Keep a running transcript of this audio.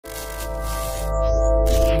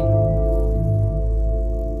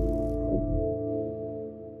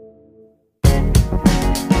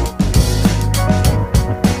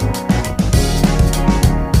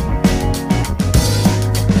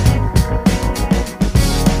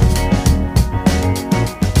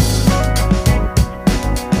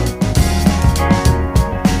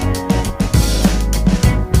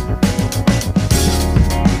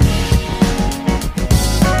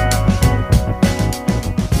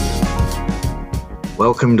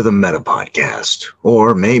Welcome to the Meta Podcast,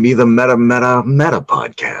 or maybe the Meta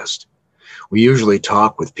Podcast. We usually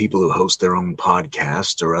talk with people who host their own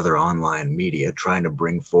podcasts or other online media, trying to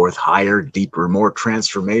bring forth higher, deeper, more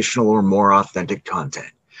transformational, or more authentic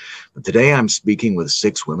content. But today I'm speaking with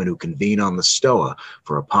 6 women who convene on the Stoa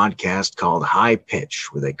for a podcast called High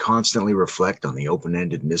Pitch, where they constantly reflect on the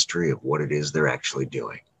open-ended mystery of what it is they're actually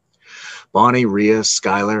doing. Bonnie, Ria,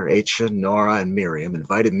 Schuyler, Ece, Nora, and Miriam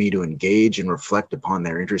invited me to engage and reflect upon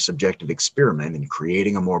their intersubjective experiment in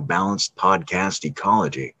creating a more balanced podcast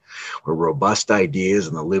ecology, where robust ideas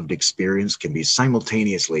and the lived experience can be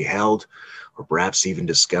simultaneously held, or perhaps even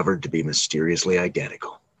discovered to be mysteriously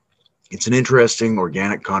identical. It's an interesting,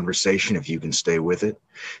 organic conversation if you can stay with it.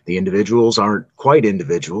 The individuals aren't quite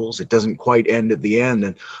individuals. It doesn't quite end at the end,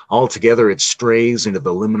 and altogether it strays into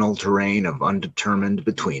the liminal terrain of undetermined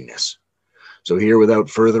betweenness. So here, without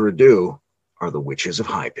further ado, are the Witches of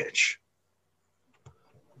High Pitch.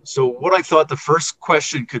 So what I thought the first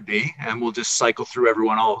question could be, and we'll just cycle through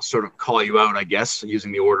everyone, I'll sort of call you out, I guess,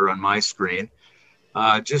 using the order on my screen.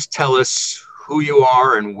 Just tell us who you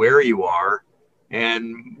are and where you are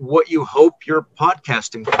and what you hope your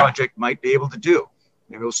podcasting project might be able to do.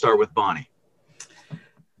 Maybe we'll start with Bonnie.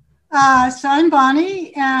 So I'm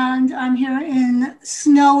Bonnie, and I'm here in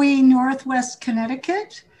snowy Northwest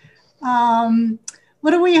Connecticut. What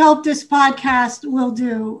do we hope this podcast will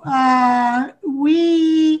do?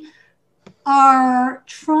 We are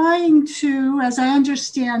trying to, as I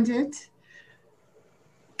understand it,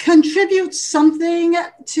 contribute something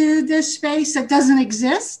to this space that doesn't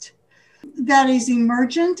exist, that is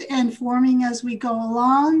emergent and forming as we go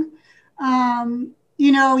along.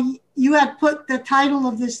 You had put the title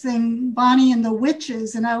of this thing, Bonnie and the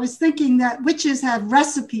Witches, and I was thinking that witches have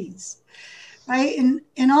recipes. Right?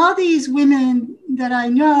 And all these women that I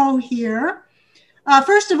know here,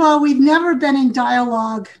 first of all, we've never been in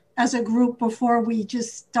dialogue as a group before. We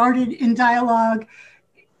just started in dialogue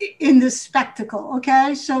in this spectacle,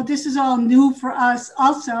 okay? So this is all new for us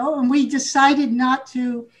also, and we decided not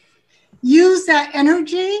to use that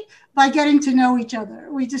energy by getting to know each other.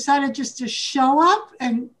 We decided just to show up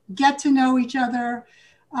and get to know each other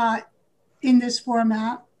in this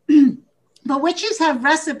format. But witches have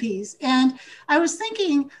recipes. And I was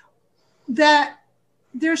thinking that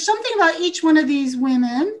there's something about each one of these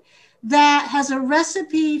women that has a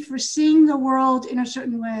recipe for seeing the world in a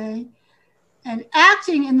certain way and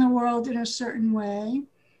acting in the world in a certain way.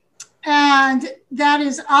 And that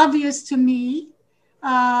is obvious to me.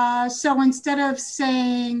 So instead of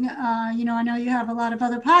saying, I know you have a lot of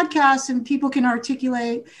other podcasts and people can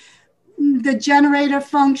articulate the generator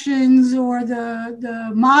functions or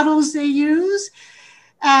the models they use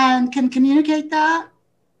and can communicate that.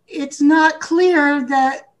 It's not clear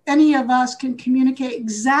that any of us can communicate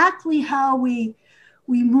exactly how we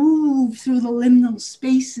move through the liminal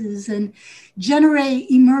spaces and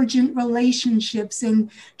generate emergent relationships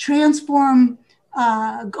and transform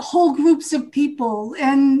whole groups of people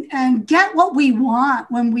and get what we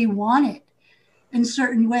want when we want it in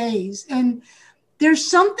certain ways. And there's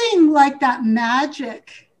something like that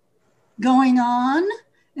magic going on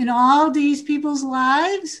in all these people's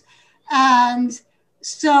lives. And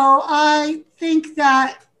so I think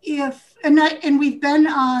that and we've been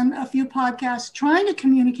on a few podcasts trying to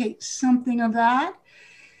communicate something of that,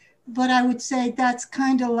 but I would say that's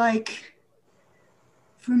kind of like,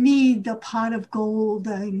 for me, the pot of gold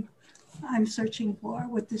I'm searching for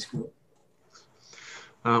with this group.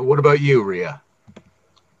 What about you, Ria?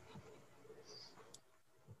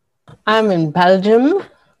 I'm in Belgium,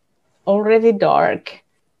 already dark,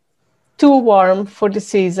 too warm for the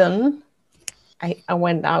season. I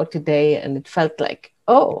went out today and it felt like,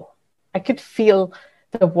 I could feel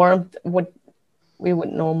the warmth, what we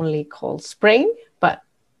would normally call spring, but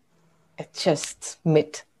it's just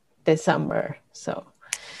mid-December, so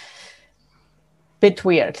bit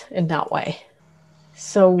weird in that way.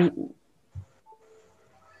 So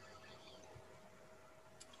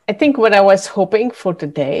I think what I was hoping for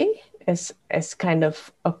today is kind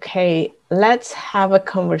of, okay, let's have a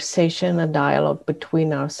conversation, a dialogue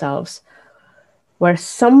between ourselves where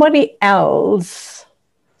somebody else,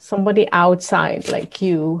 somebody outside like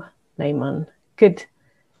you, Layman, could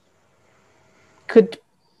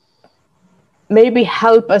maybe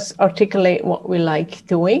help us articulate what we like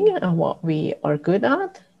doing and what we are good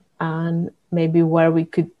at and maybe where we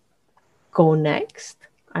could go next.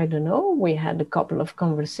 I don't know. We had a couple of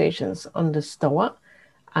conversations on the Stoa,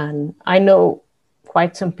 and I know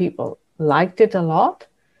quite some people liked it a lot.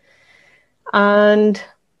 And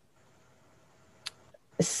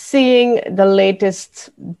seeing the latest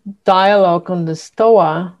dialogue on the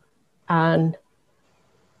Stoa and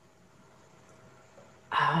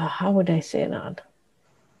how would I say that?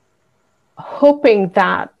 Hoping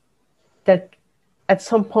that at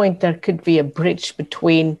some point there could be a bridge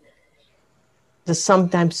between the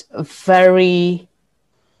sometimes very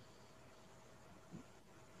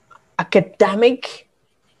academic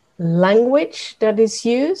language that is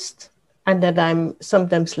used, and that I'm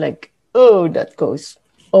sometimes like, oh, that goes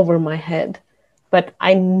over my head. But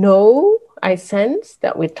I sense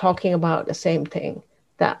that we're talking about the same thing,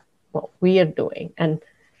 that what we are doing, and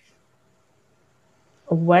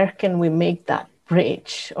where can we make that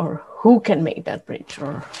bridge, or who can make that bridge,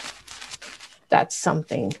 or that's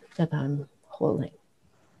something that I'm holding.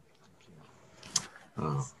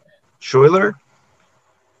 Schuyler?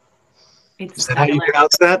 Is that how you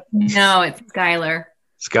pronounce that? No, it's Schuyler.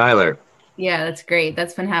 Schuyler. Yeah, that's great.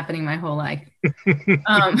 That's been happening my whole life.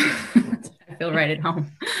 I feel right at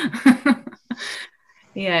home.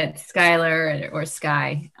 Yeah, it's Schuyler or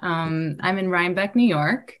Sky. I'm in Rhinebeck, New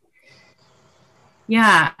York.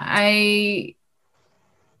 Yeah, I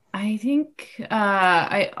think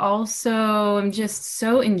I also am just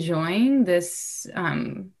so enjoying this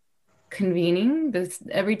convening. This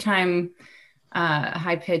every time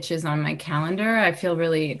High Pitch is on my calendar, I feel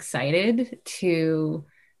really excited to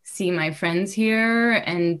see my friends here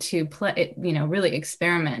and to play, really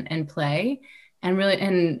experiment and play, and really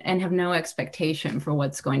and have no expectation for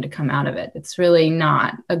what's going to come out of it. It's really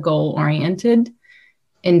not a goal-oriented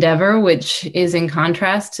endeavor, which is in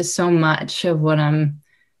contrast to so much of what I'm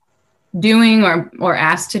doing or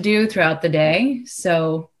asked to do throughout the day.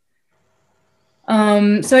 So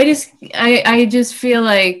I just feel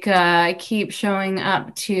like I keep showing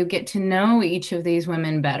up to get to know each of these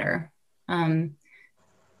women better,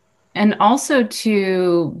 and also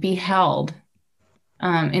to be held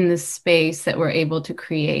in this space that we're able to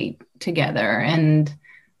create together and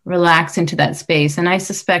relax into that space. And I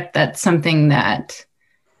suspect that's something that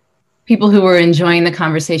people who were enjoying the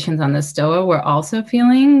conversations on the Stoa were also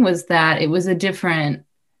feeling, was that it was a different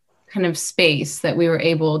kind of space that we were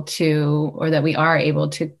able to, or that we are able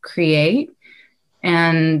to create.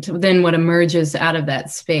 And then what emerges out of that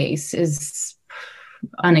space is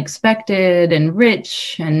unexpected and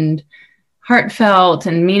rich and heartfelt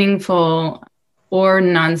and meaningful, or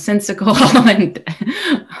nonsensical and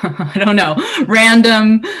I don't know,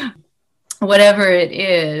 random, whatever it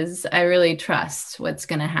is. I really trust what's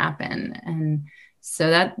going to happen. And so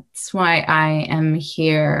that's why I am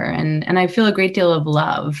here. And I feel a great deal of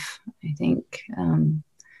love, I think.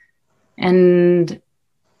 And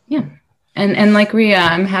yeah. And like Ria,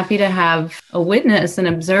 I'm happy to have a witness, an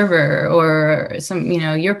observer, or some,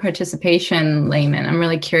 your participation, Layman. I'm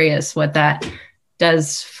really curious what that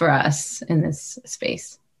does for us in this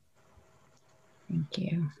space. Thank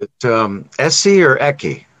you. Ece or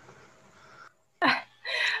Ece? Ece.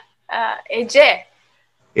 Ece.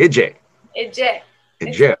 Ece. Ece.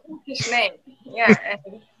 It's a Turkish name. Yeah,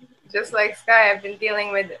 and just like Sky, I've been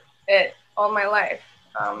dealing with it all my life.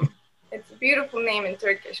 It's a beautiful name in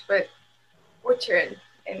Turkish, but butchered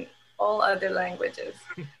in all other languages.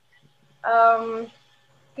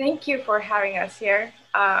 Thank you for having us here.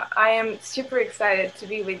 I am super excited to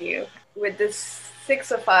be with you, with this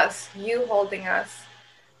 6 of us, you holding us,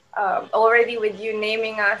 already with you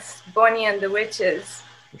naming us Bonnie and the Witches.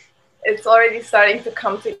 It's already starting to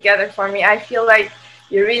come together for me. I feel like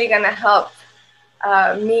you're really going to help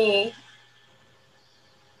me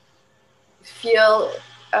feel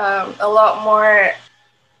a lot more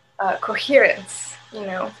coherence,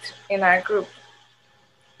 in our group.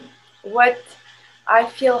 What I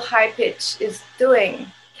feel High Pitch is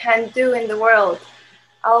can do in the world.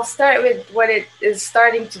 I'll start with what it is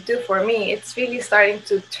starting to do for me. It's really starting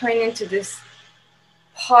to turn into this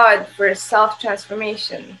pod for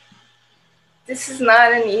self-transformation. This is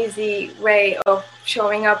not an easy way of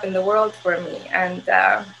showing up in the world for me. And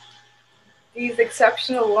these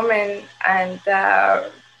exceptional women and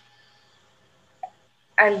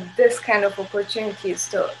this kind of opportunities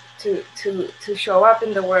to show up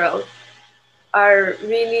in the world are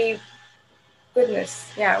really goodness.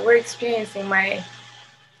 Yeah, we're experiencing my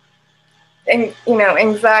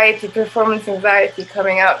anxiety, performance anxiety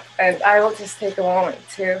coming up, and I will just take a moment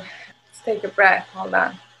to take a breath. Hold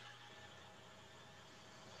on.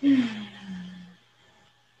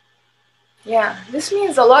 Yeah, this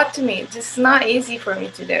means a lot to me. This is not easy for me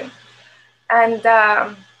to do. And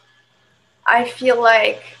I feel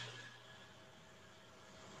like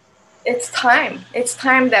it's time. It's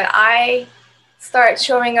time that I start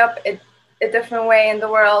showing up a different way in the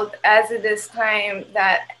world, as it is time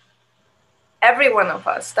that every one of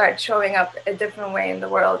us start showing up a different way in the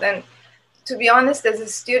world. And to be honest, as a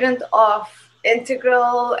student of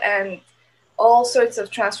integral and all sorts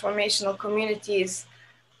of transformational communities,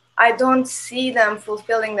 I don't see them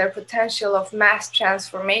fulfilling their potential of mass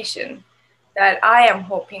transformation that I am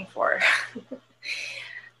hoping for.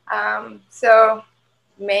 So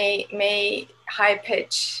may High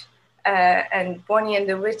Pitch and Bonnie and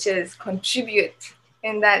the Witches contribute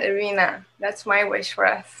in that arena. That's my wish for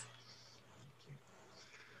us.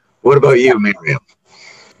 What about you, Miriam?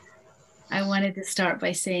 I wanted to start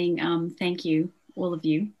by saying thank you, all of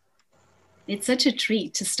you. It's such a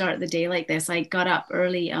treat to start the day like this. I got up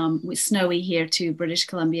early with snowy here to British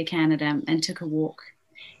Columbia, Canada, and took a walk,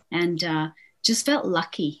 and just felt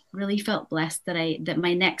lucky. Really felt blessed that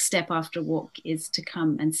my next step after walk is to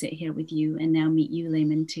come and sit here with you, and now meet you,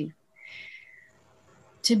 Layman, too.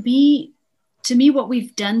 To me, what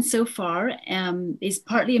we've done so far is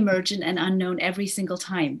partly emergent and unknown every single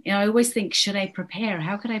time. You know, I always think, should I prepare?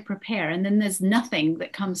 How could I prepare? And then there's nothing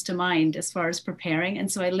that comes to mind as far as preparing.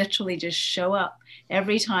 And so I literally just show up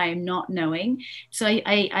every time not knowing. So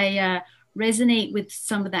I resonate with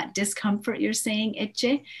some of that discomfort you're saying,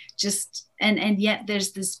 Ece. And yet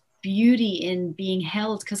there's this beauty in being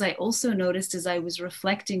held, because I also noticed as I was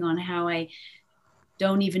reflecting on how I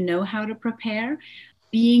don't even know how to prepare,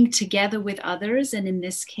 being together with others, and in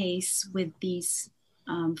this case with these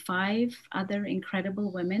 5 other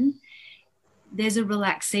incredible women, there's a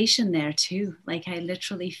relaxation there too. Like I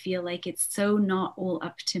literally feel like it's so not all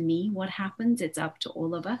up to me what happens, it's up to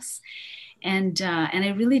all of us. And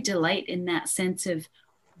I really delight in that sense of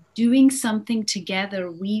doing something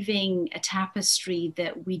together, weaving a tapestry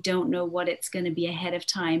that we don't know what it's going to be ahead of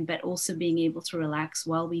time, but also being able to relax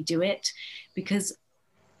while we do it, because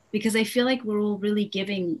I feel like we're all really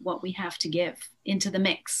giving what we have to give into the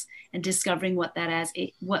mix and discovering what that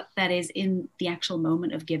is in the actual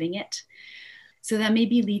moment of giving it. So that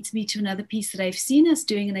maybe leads me to another piece that I've seen us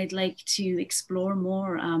doing and I'd like to explore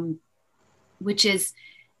more, which is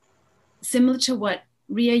similar to what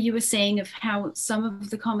Ria, you were saying of how some of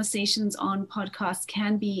the conversations on podcasts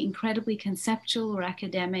can be incredibly conceptual or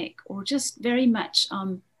academic, or just very much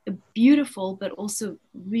beautiful, but also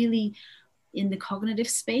really in the cognitive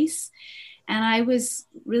space. And I was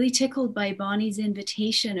really tickled by Bonnie's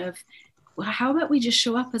invitation of, well, how about we just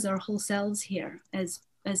show up as our whole selves here, as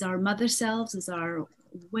our mother selves, as our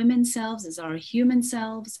women selves, as our human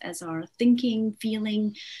selves, as our thinking,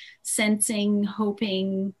 feeling, sensing,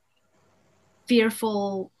 hoping,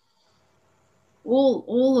 fearful,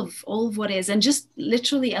 all of what is, and just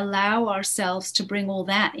literally allow ourselves to bring all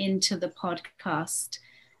that into the podcast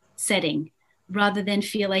setting, rather than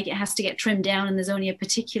feel like it has to get trimmed down and there's only a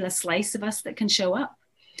particular slice of us that can show up.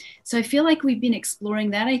 So I feel like we've been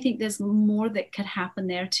exploring that. I think there's more that could happen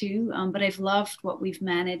there too. But I've loved what we've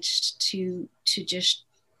managed to just,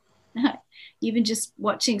 even just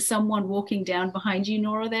watching someone walking down behind you,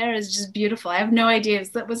 Nora, there is just beautiful. I have no idea.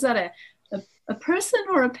 Was that a person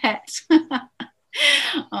or a pet?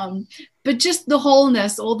 But just the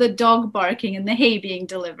wholeness, all the dog barking and the hay being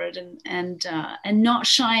delivered, and not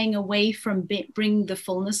shying away from bring the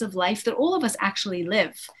fullness of life that all of us actually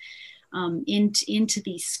live into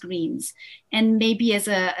these screens. And maybe as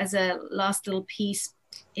a last little piece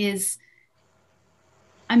is,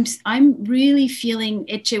 I'm really feeling,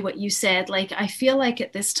 Ece, what you said. Like I feel like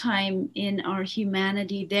at this time in our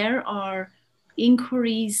humanity there are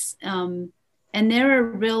inquiries and there are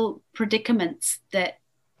real predicaments that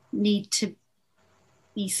need to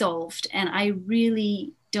be solved. And I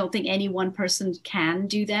really don't think any one person can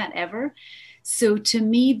do that ever. So to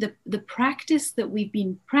me, the practice that we've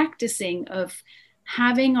been practicing of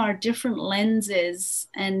having our different lenses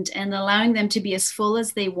and allowing them to be as full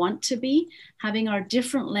as they want to be, having our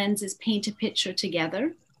different lenses paint a picture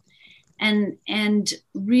together, and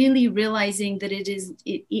really realizing that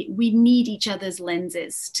we need each other's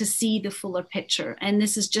lenses to see the fuller picture. And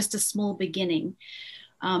this is just a small beginning.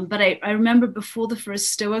 But I remember before the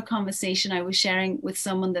first Stoa conversation, I was sharing with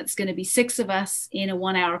someone that's going to be 6 of us in a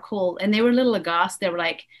 1-hour call. And they were a little aghast. They were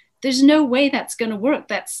like, there's no way that's going to work.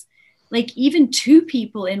 That's like even 2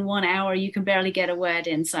 people in 1 hour, you can barely get a word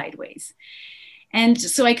in sideways. And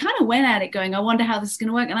so I kind of went at it going, I wonder how this is going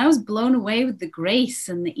to work. And I was blown away with the grace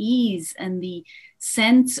and the ease and the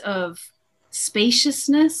sense of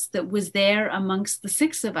spaciousness that was there amongst the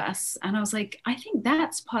 6 of us. And I was like, I think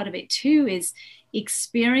that's part of it too, is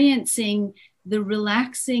experiencing the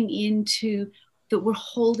relaxing into that we're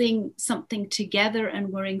holding something together and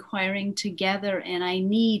we're inquiring together. And I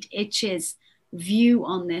need Ece's view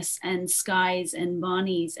on this, and Sky's and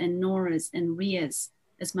Bonnie's and Nora's and Ria's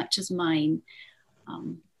as much as mine.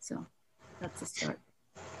 So that's a start.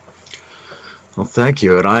 Well, thank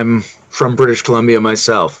you. And I'm from British Columbia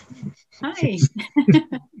myself. Hi.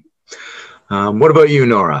 What about you,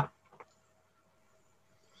 Nora?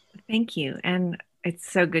 Thank you. And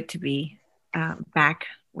it's so good to be back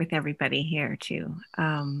with everybody here too.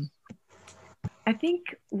 I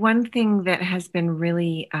think one thing that has been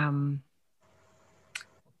really,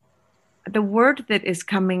 the word that is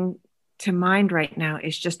coming to mind right now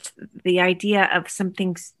is just the idea of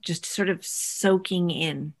something just sort of soaking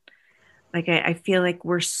in. Like I feel like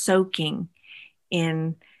we're soaking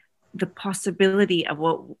in the possibility of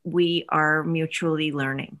what we are mutually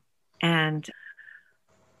learning. And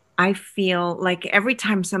I feel like every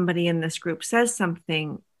time somebody in this group says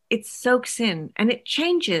something, it soaks in and it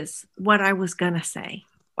changes what I was going to say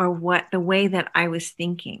or what the way that I was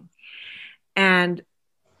thinking. And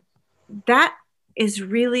that is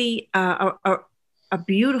really a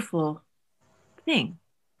beautiful thing.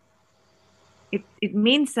 It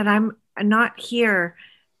means that I'm not here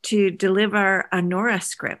to deliver a Nora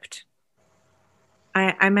script.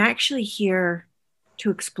 I'm actually here to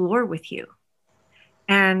explore with you.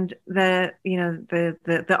 And the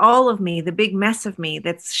all of me, the big mess of me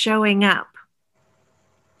that's showing up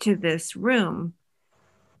to this room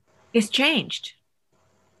is changed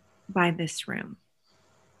by this room.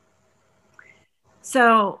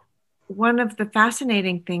 So one of the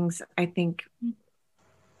fascinating things, I think,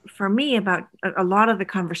 for me about a lot of the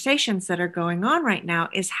conversations that are going on right now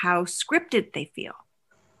is how scripted they feel.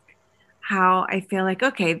 How I feel like,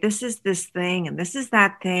 okay, this is this thing, and this is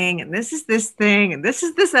that thing, and this is this thing, and this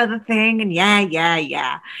is this other thing, and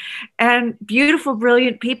yeah. And beautiful,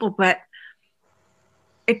 brilliant people, but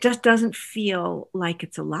it just doesn't feel like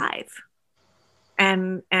it's alive.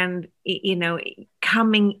 And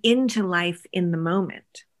coming into life in the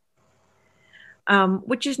moment.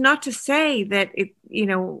 Which is not to say that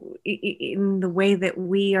in the way that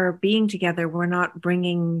we are being together, we're not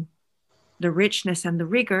bringing the richness and the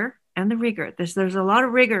rigor. There's a lot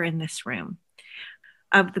of rigor in this room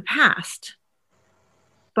of the past,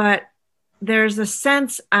 but there's a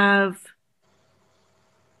sense of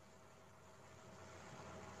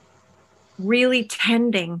really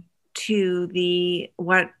tending to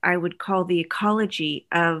what I would call the ecology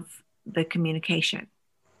of the communication.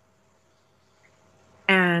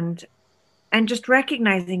 And just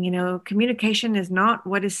recognizing, communication is not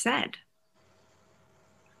what is said.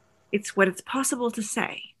 It's what it's possible to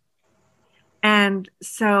say. And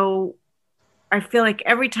so I feel like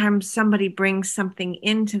every time somebody brings something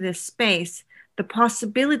into this space, the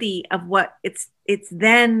possibility of what it's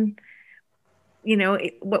then,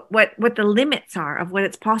 what the limits are of what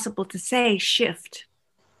it's possible to say shift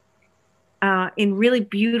in really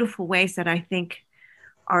beautiful ways that I think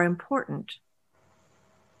are important.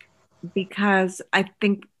 Because I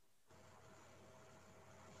think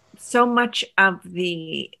so much of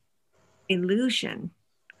the illusion,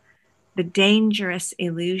 the dangerous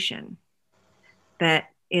illusion that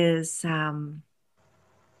is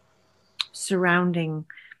surrounding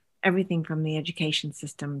everything from the education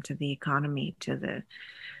system to the economy to the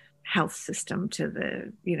health system to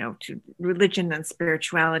the, to religion and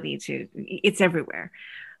spirituality, it's everywhere.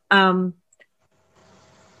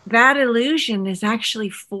 That illusion is actually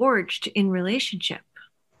forged in relationship.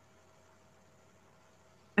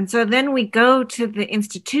 And so then we go to the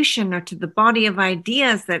institution or to the body of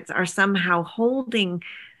ideas that are somehow holding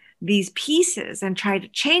these pieces and try to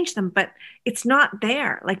change them, but it's not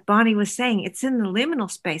there. Like Bonnie was saying, it's in the liminal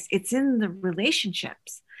space. It's in the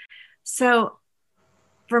relationships. So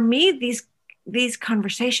for me, these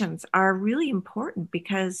conversations are really important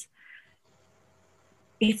because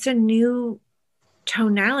it's a new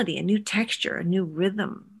tonality, a new texture, a new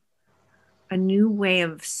rhythm, a new way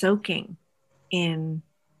of soaking in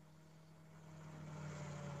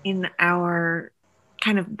our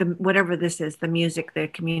kind of whatever this is, the music, the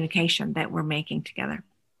communication that we're making together.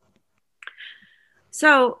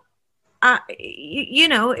 So,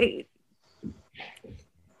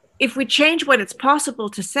 if we change what it's possible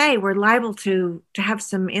to say, we're liable to have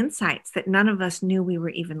some insights that none of us knew we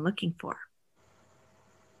were even looking for.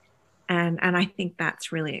 And I think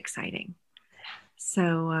that's really exciting.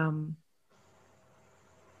 So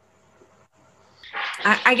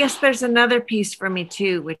I guess there's another piece for me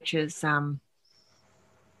too, which is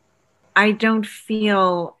I don't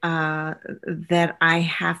feel that I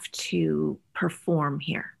have to perform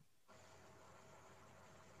here.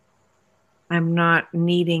 I'm not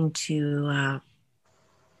needing to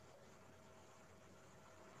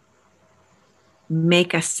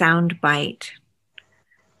make a soundbite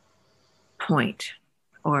point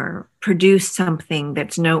or produce something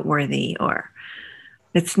that's noteworthy, or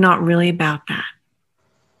it's not really about that.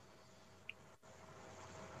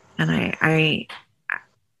 And I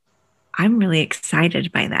I'm really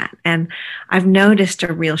excited by that. And I've noticed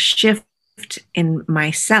a real shift in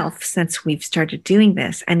myself since we've started doing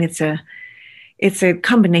this. And it's a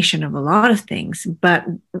combination of a lot of things. But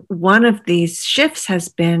one of these shifts has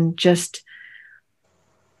been just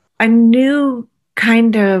a new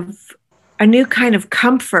kind of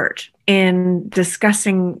comfort in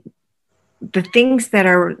discussing the things that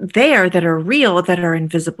are there, that are real, that are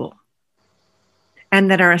invisible, and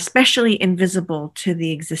that are especially invisible to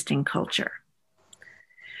the existing culture.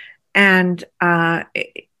 And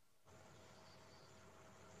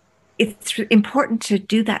it's important to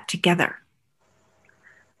do that together.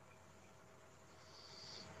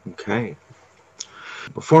 Okay.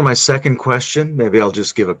 Before my second question, maybe I'll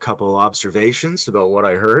just give a couple observations about what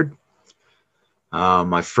I heard.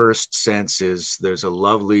 My first sense is there's a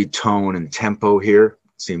lovely tone and tempo here.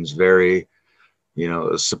 It seems very,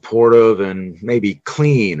 supportive and maybe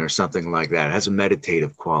clean or something like that. It has a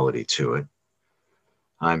meditative quality to it.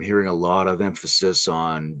 I'm hearing a lot of emphasis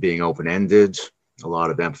on being open-ended, a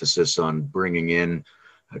lot of emphasis on bringing in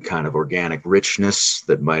a kind of organic richness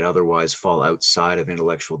that might otherwise fall outside of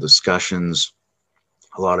intellectual discussions,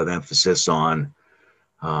 a lot of emphasis on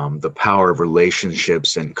the power of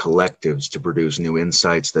relationships and collectives to produce new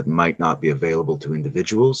insights that might not be available to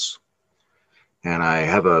individuals. And I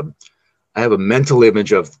have a mental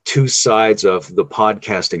image of two sides of the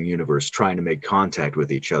podcasting universe trying to make contact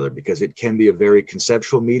with each other, because it can be a very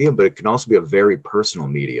conceptual medium, but it can also be a very personal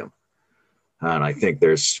medium. And I think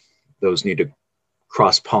those need to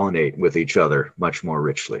cross-pollinate with each other much more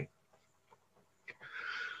richly.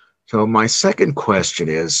 So my second question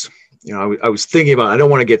is, I was thinking about, I don't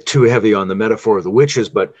want to get too heavy on the metaphor of the witches,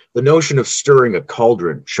 but the notion of stirring a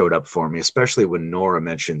cauldron showed up for me, especially when Nora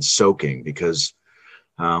mentioned soaking, because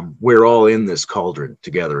we're all in this cauldron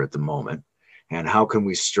together at the moment. And how can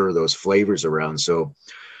we stir those flavors around? So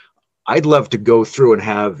I'd love to go through and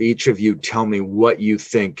have each of you tell me what you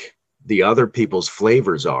think the other people's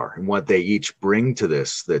flavors are and what they each bring to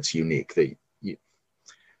this that's unique. Is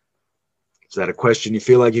that a question you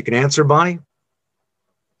feel like you can answer, Bonnie?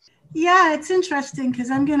 Yeah, it's interesting because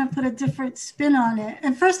I'm going to put a different spin on it.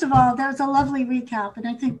 And first of all, that was a lovely recap. And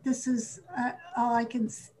I think this is all I can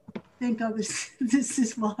think of is this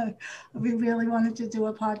is why we really wanted to do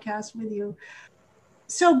a podcast with you.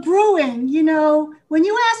 So brewing, when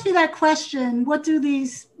you asked me that question, what do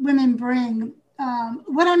these women bring?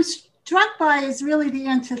 What I'm struck by is really the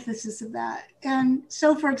antithesis of that. And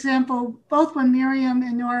so, for example, both when Miriam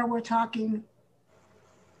and Nora were talking,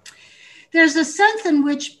 there's a sense in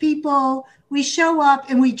which we show up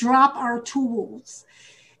and we drop our tools.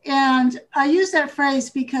 And I use that phrase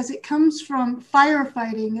because it comes from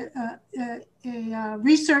firefighting, a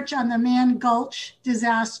research on the Man Gulch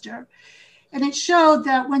disaster. And it showed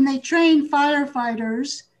that when they train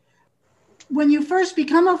firefighters, when you first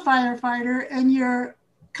become a firefighter and you're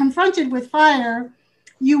confronted with fire,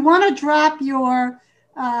 you want to drop your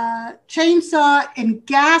chainsaw and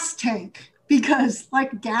gas tank, because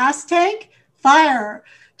like gas tank, fire,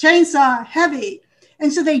 chainsaw, heavy.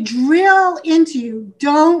 And so they drill into you,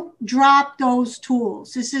 don't drop those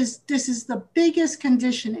tools. This is the biggest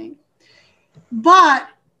conditioning. But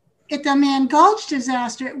at the Man Gulch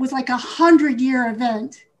disaster, it was like 100-year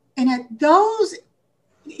event. And at those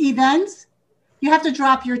events, you have to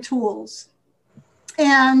drop your tools.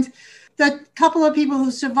 And the couple of people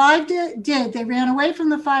who survived it did. They ran away from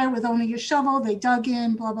the fire with only a shovel. They dug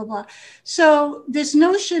in, blah, blah, blah. So this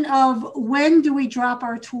notion of when do we drop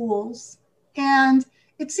our tools? And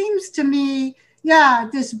it seems to me,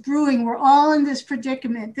 this brewing, we're all in this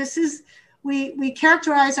predicament. We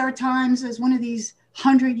characterize our times as one of these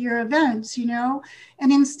 100-year events,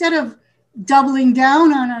 and instead of doubling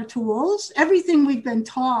down on our tools, everything we've been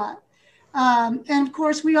taught, and of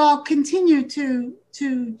course we all continue to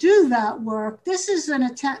do that work. This is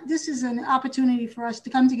an opportunity for us to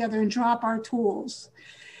come together and drop our tools.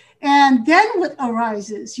 And then what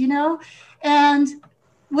arises, and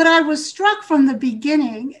what I was struck from the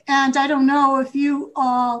beginning, and I don't know if you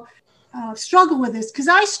all struggle with this, because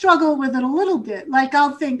I struggle with it a little bit. Like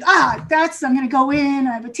I'll think, I'm going to go in,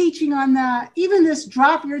 I have a teaching on that. Even this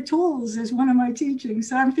drop your tools is one of my teachings.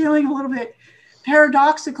 So I'm feeling a little bit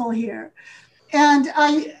paradoxical here. And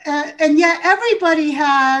yet everybody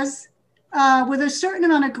has, with a certain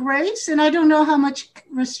amount of grace, and I don't know how much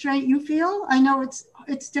restraint you feel. I know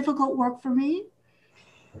it's difficult work for me.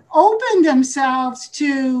 Open themselves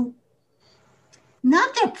to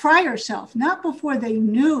not their prior self, not before they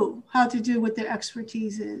knew how to do what their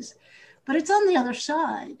expertise is, but it's on the other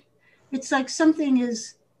side. It's like something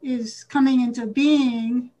is coming into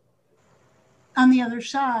being on the other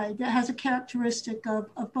side that has a characteristic of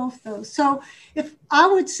both those. So if I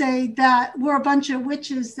would say that we're a bunch of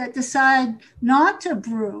witches that decide not to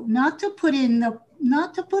brew, not to put in the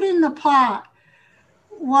pot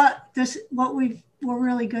what we're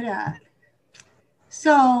really good at.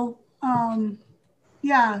 So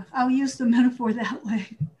yeah, I'll use the metaphor that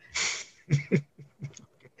way.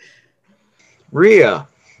 Ria,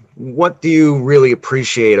 what do you really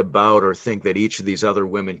appreciate about or think that each of these other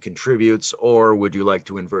women contributes, or would you like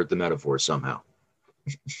to invert the metaphor somehow?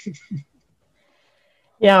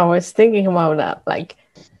 Yeah, I was thinking about that. Like,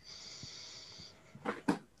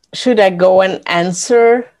 should I go and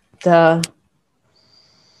answer the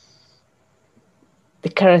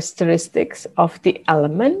characteristics of the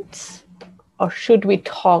elements, or should we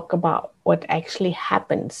talk about what actually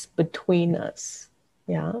happens between us?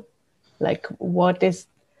 Yeah, like what is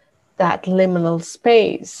that liminal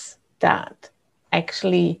space that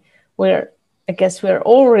actually I guess we're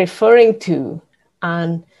all referring to,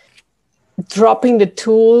 and dropping the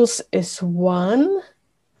tools is one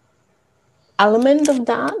element of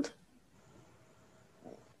that.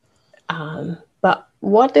 But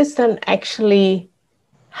what is then actually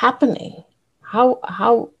happening?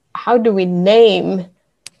 How do we name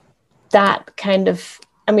that kind of,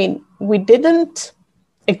 I mean, we didn't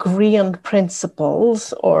agree on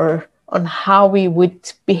principles or on how we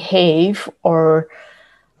would behave, or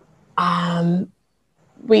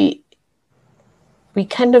we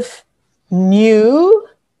kind of knew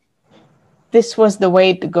this was the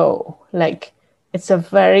way to go. Like, it's a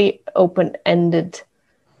very open-ended,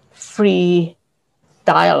 free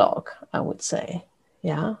dialogue, I would say.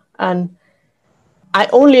 Yeah. And I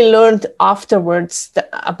only learned afterwards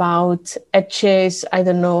about Ece's, I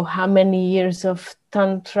don't know how many years of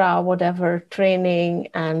Tantra, whatever, training,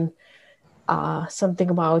 and something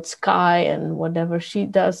about sky and whatever she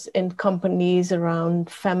does in companies around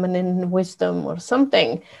feminine wisdom or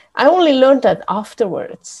something. I only learned that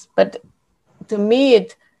afterwards. But to me,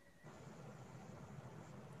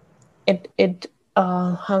 it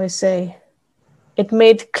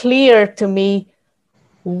made clear to me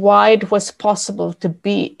why it was possible to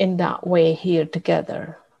be in that way here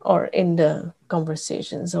together, or in the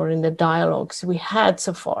conversations or in the dialogues we had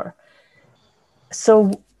so far.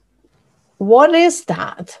 So what is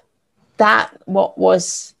that what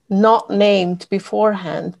was not named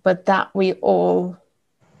beforehand, but that we all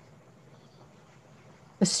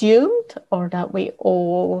assumed, or that we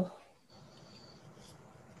all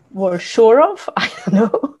were sure of? I don't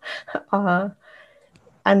know.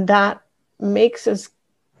 And that makes us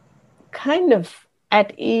kind of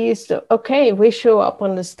at ease. Okay, we show up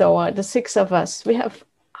on the Stoa, the six of us, we have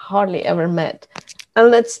hardly ever met,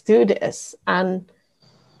 and let's do this. And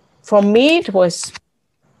for me, it was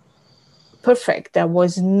perfect. There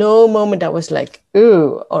was no moment I was like,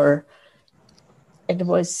 ooh, or it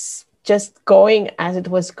was just going as it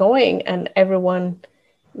was going, and everyone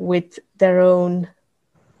with their own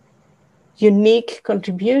unique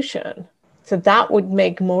contribution. So that would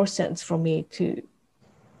make more sense for me to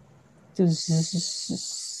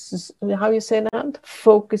how you say that?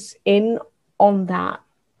 Focus in on that,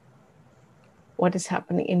 what is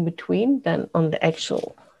happening in between, than on the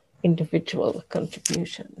actual individual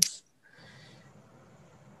contributions.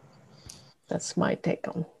 That's my take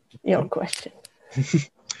on your question.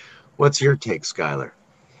 What's your take, Schuyler?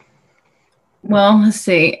 Well, let's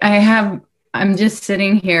see. I'm just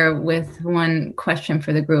sitting here with one question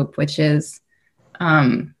for the group, which is,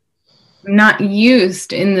 not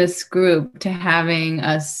used in this group to having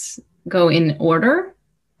us go in order.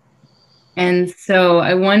 And so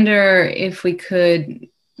I wonder if we could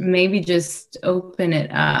maybe just open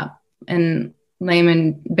it up, and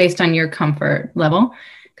Layman, based on your comfort level,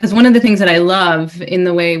 because one of the things that I love in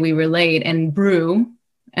the way we relate and brew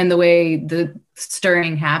and the way the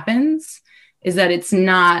stirring happens is that it's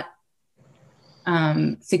not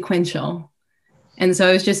sequential. And so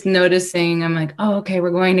I was just noticing, I'm like, oh, okay,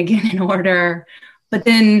 we're going to get in order. But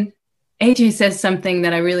then Ece says something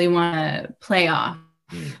that I really want to play off,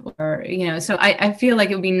 or, so I feel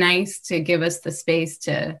like it would be nice to give us the space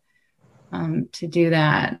to do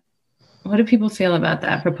that. What do people feel about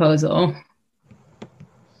that proposal?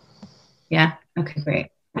 Yeah. Okay, great.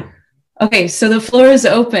 Okay. So the floor is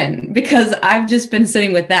open, because I've just been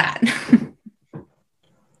sitting with that.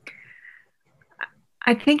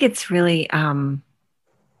 I think it's really,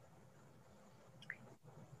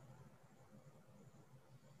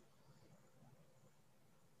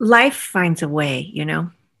 life finds a way,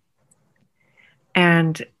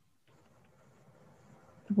 and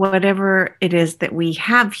whatever it is that we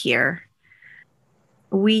have here,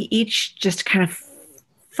 we each just kind of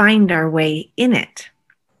find our way in it.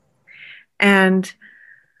 And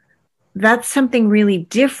that's something really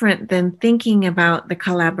different than thinking about the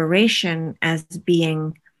collaboration as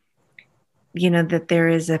being, that there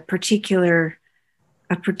is a particular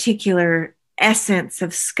essence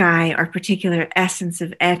of Sky or particular essence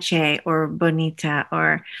of Ece or Bonnitta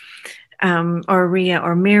or Ria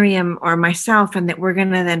or Miriam or myself, and that we're going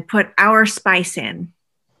to then put our spice in.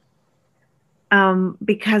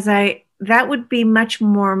 Because that would be much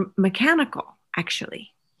more mechanical,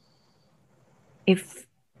 actually. If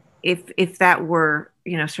that were,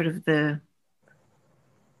 sort of the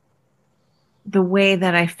way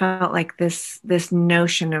that I felt like this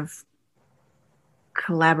notion of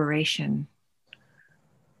collaboration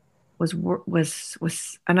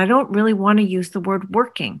was, and I don't really want to use the word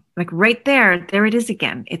working. Like right there it is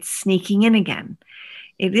again. It's sneaking in again.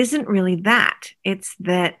 It isn't really that. It's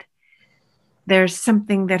that there's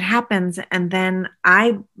something that happens and then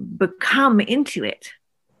I become into it,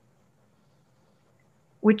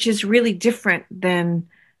 which is really different than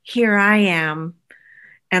here I am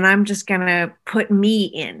and I'm just going to put me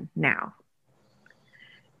in now.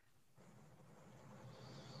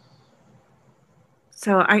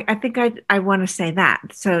 So I think I want to say that.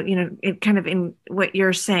 So, it kind of in what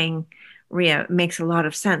you're saying, Ria, makes a lot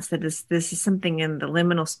of sense that this is something in the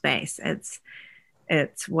liminal space. It's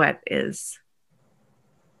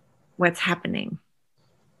what's happening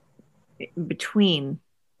between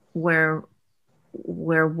where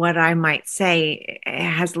what I might say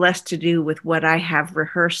has less to do with what I have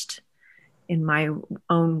rehearsed in my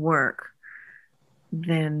own work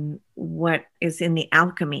than what is in the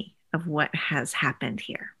alchemy of what has happened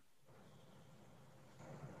here.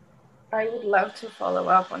 I would love to follow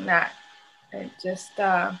up on that. It just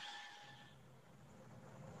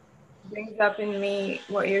brings up in me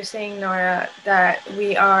what you're saying, Nora, that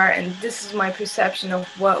we are, and this is my perception of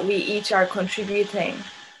what we each are contributing,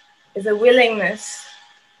 is a willingness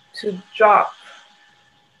to drop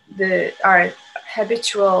our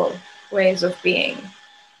habitual ways of being.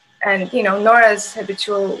 And, Nora's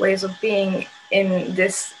habitual ways of being in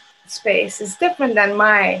this space is different than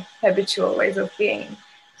my habitual ways of being.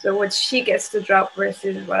 So what she gets to drop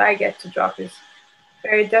versus what I get to drop is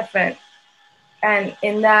very different. And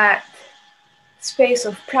in that space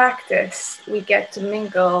of practice, we get to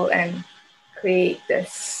mingle and create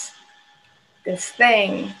this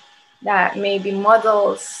thing that maybe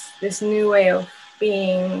models this new way of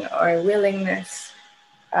being or willingness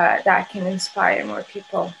that can inspire more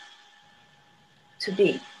people to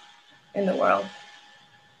be in the world.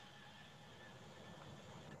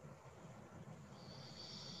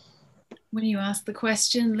 When you asked the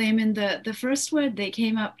question, Layman, the first word that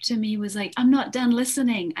came up to me was like, I'm not done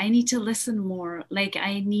listening. I need to listen more. Like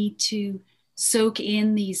I need to soak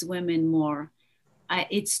in these women more.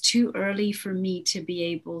 It's too early for me to be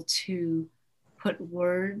able to put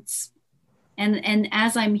words. And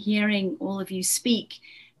as I'm hearing all of you speak,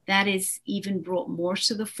 that is even brought more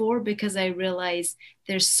to the fore because I realize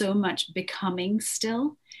there's so much becoming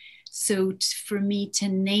still. So for me to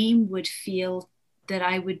name would feel that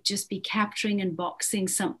I would just be capturing and boxing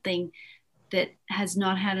something that has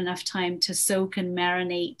not had enough time to soak and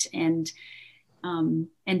marinate and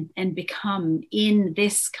become in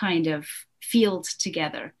this kind of field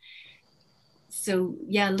together. So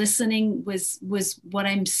yeah, listening was what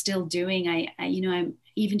I'm still doing. I'm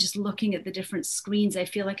even just looking at the different screens. I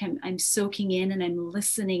feel like I'm soaking in and I'm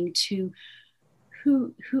listening to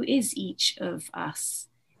who is each of us,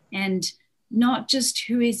 and not just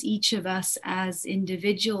who is each of us as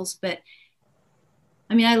individuals, but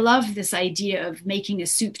I love this idea of making a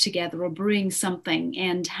soup together or brewing something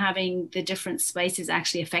and having the different spices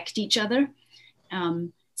actually affect each other.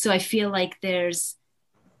 So I feel like there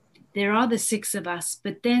are the six of us,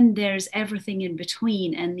 but then there's everything in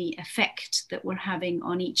between and the effect that we're having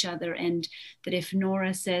on each other. And that if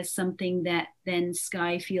Nora says something that then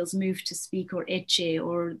Sky feels moved to speak, or Ece,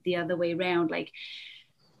 or the other way around, like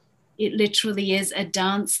it literally is a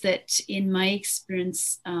dance that, in my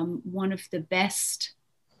experience, one of the best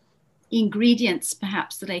ingredients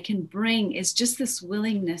perhaps that I can bring is just this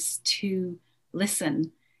willingness to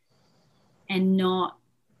listen and not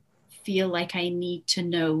feel like I need to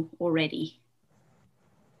know already.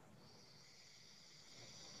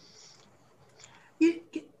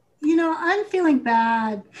 I'm feeling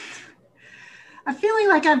bad. I'm feeling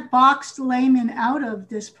like I've boxed Layman out of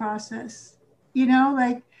this process.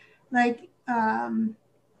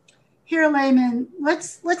 Here, Layman,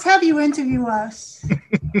 let's have you interview us.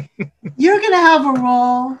 You're going to have a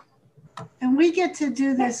role, and we get to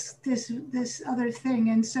do this other thing.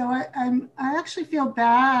 And so I actually feel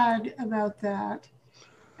bad about that.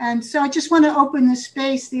 And so I just want to open the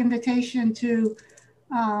space, the invitation to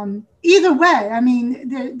either way. I mean,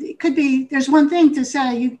 it could be, there's one thing to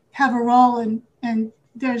say you have a role and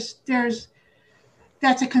there's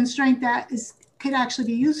that's a constraint that could actually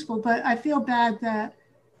be useful, but I feel bad that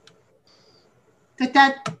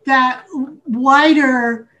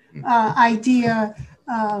wider idea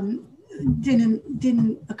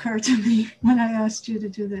didn't occur to me when I asked you to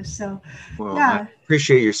do this. So, well, yeah. I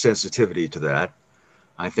appreciate your sensitivity to that.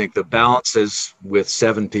 I think the balances with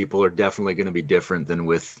 7 people are definitely going to be different than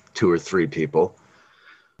with 2 or 3 people.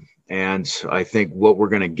 And I think what we're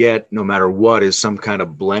going to get, no matter what, is some kind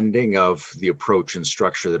of blending of the approach and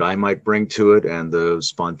structure that I might bring to it and the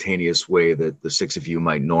spontaneous way that the 6 of you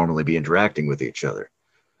might normally be interacting with each other.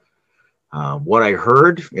 What I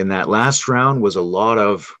heard in that last round was a lot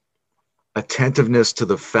of attentiveness to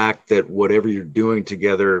the fact that whatever you're doing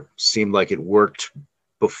together seemed like it worked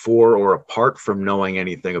before or apart from knowing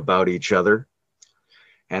anything about each other.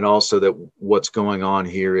 And also that what's going on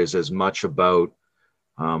here is as much about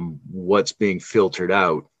what's being filtered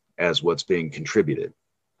out as what's being contributed.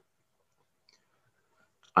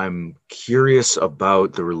 I'm curious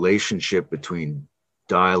about the relationship between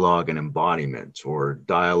dialogue and embodiment, or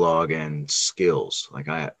dialogue and skills. Like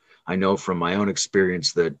I know from my own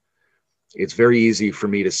experience that it's very easy for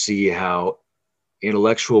me to see how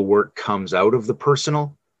intellectual work comes out of the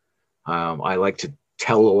personal. I like to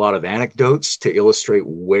tell a lot of anecdotes to illustrate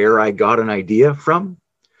where I got an idea from.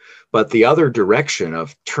 But the other direction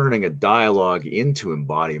of turning a dialogue into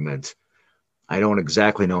embodiment, I don't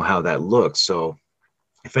exactly know how that looks. So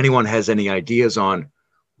if anyone has any ideas on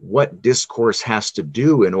what discourse has to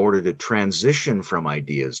do in order to transition from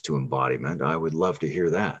ideas to embodiment, I would love to hear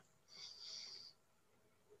that.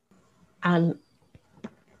 And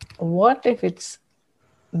what if it's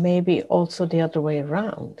maybe also the other way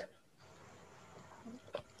around?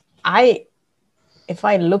 If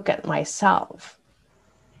I look at myself,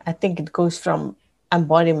 I think it goes from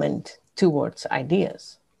embodiment towards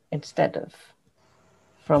ideas instead of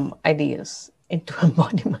from ideas into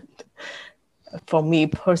embodiment. For me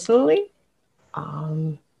personally,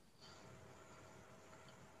 and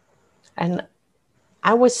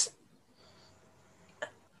I was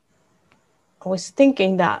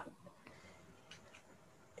thinking that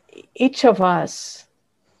each of us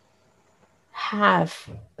have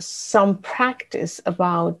some practice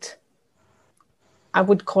about, I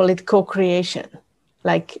would call it co-creation,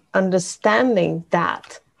 like understanding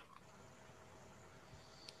that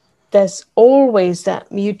there's always that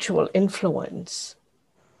mutual influence.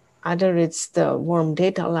 Either it's the Warm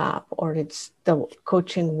Data Lab, or it's the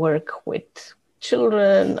coaching work with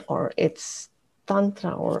children, or it's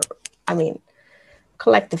Tantra, or, I mean,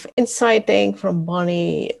 collective insighting from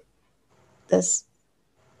Bonnie. There's,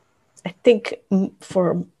 I think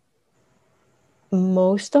for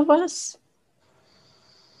most of us,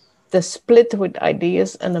 the split with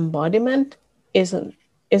ideas and embodiment isn't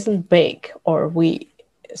big, or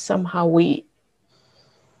somehow I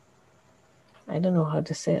don't know how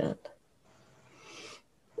to say it.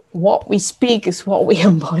 What we speak is what we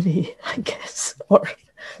embody, I guess, or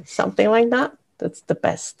something like that. That's the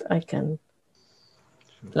best I can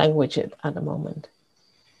language it at the moment.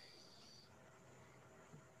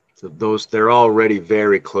 So they're already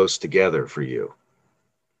very close together for you.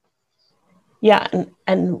 Yeah,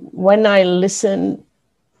 and when I listen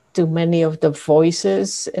to many of the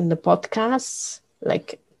voices in the podcasts,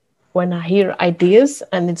 like when I hear ideas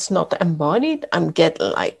and it's not embodied, I'm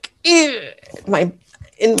getting like, in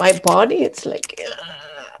my body, it's like,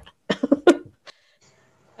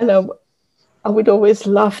 and I would always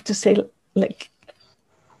love to say, like,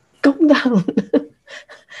 calm down.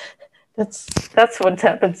 That's what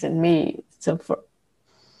happens in me. So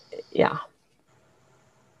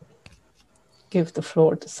give the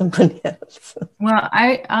floor to somebody else. Well,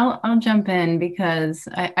 I'll jump in because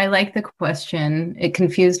I like the question. It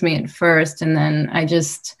confused me at first, and then I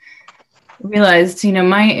just realized,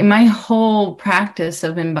 my whole practice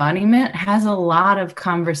of embodiment has a lot of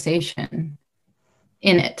conversation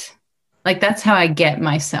in it. Like, that's how I get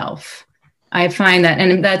myself. I find that,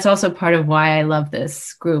 and that's also part of why I love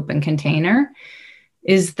this group and container,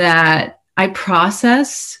 is that I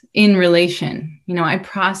process in relation. I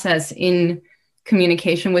process in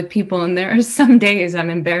communication with people. And there are some days, I'm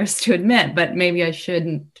embarrassed to admit, but maybe I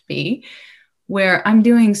shouldn't be, where I'm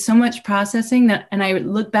doing so much processing that, and I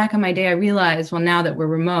look back on my day, I realize, well, now that we're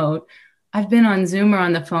remote, I've been on Zoom or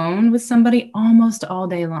on the phone with somebody almost all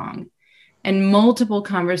day long, and multiple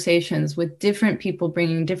conversations with different people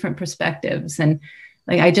bringing different perspectives. And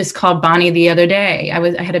Like I just called Bonnie the other day.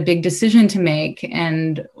 I had a big decision to make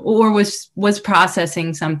or was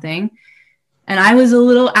processing something, and I was a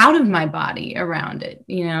little out of my body around it,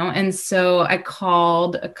 And so I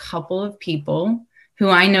called a couple of people who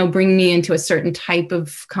I know bring me into a certain type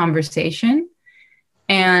of conversation.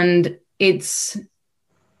 And it's,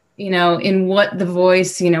 in what the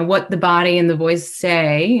voice, what the body and the voice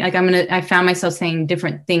say. Like I found myself saying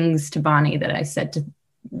different things to Bonnie that I said to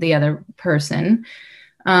the other person.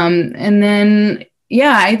 And then,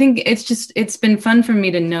 I think it's been fun for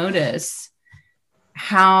me to notice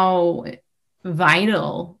how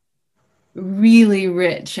vital, really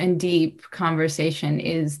rich and deep conversation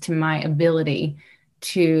is to my ability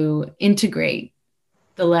to integrate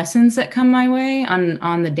the lessons that come my way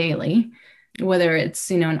on the daily, whether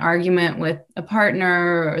it's, an argument with a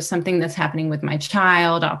partner or something that's happening with my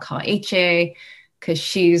child. I'll call Ece because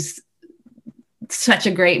she's such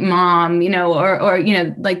a great mom, or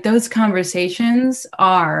like those conversations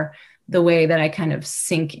are the way that I kind of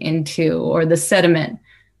sink into, or the sediment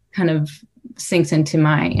kind of sinks into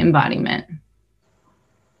my embodiment.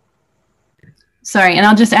 Sorry. And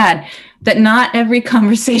I'll just add that not every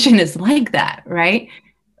conversation is like that, right?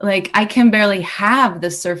 Like I can barely have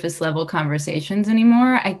the surface level conversations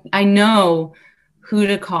anymore. I know who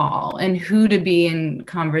to call and who to be in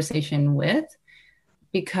conversation with,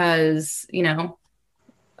 because,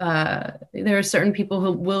 there are certain people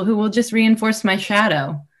who will just reinforce my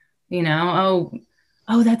shadow,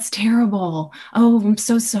 oh, that's terrible. Oh, I'm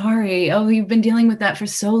so sorry. Oh, you've been dealing with that for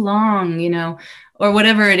so long, or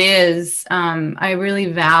whatever it is. I really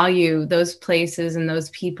value those places and those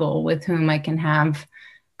people with whom I can have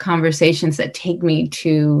conversations that take me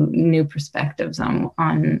to new perspectives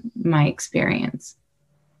on my experience.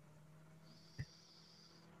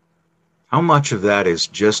 How much of that is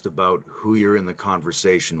just about who you're in the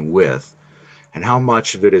conversation with, and how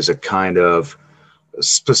much of it is a kind of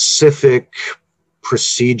specific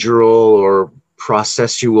procedural or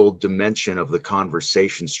processual dimension of the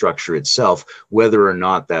conversation structure itself, whether or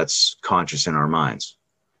not that's conscious in our minds?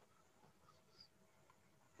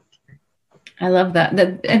 I love that.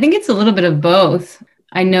 I think it's a little bit of both.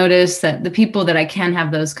 I notice that the people that I can have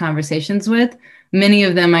those conversations with, many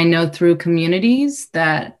of them I know through communities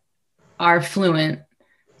that are fluent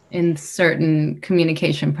in certain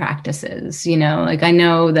communication practices. Like I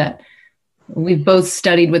know that we've both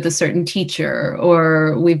studied with a certain teacher,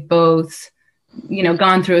 or we've both,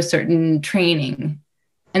 gone through a certain training.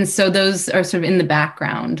 And so those are sort of in the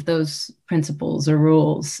background, those principles or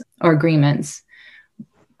rules or agreements.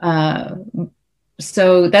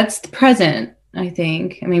 So that's present, I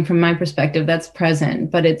think. I mean, from my perspective, that's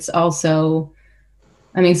present, but it's also,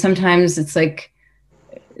 sometimes it's like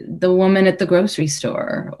the woman at the grocery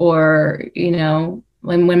store, or,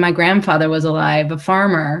 when my grandfather was alive, a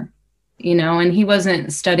farmer, and he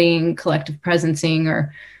wasn't studying collective presencing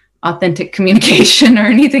or authentic communication or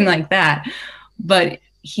anything like that, but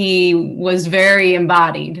he was very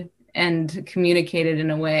embodied and communicated in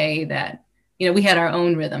a way that, we had our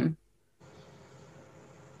own rhythm.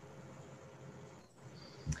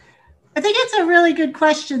 I think it's a really good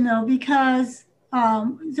question, though, because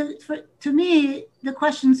to me, the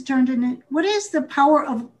question's turned into, what is the power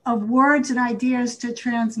of words and ideas to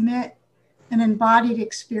transmit an embodied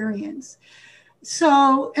experience?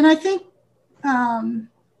 So, and I think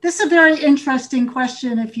this is a very interesting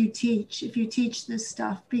question if you teach this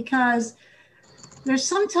stuff, because there's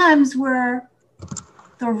sometimes where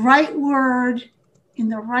the right word in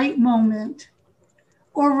the right moment,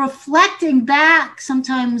 or reflecting back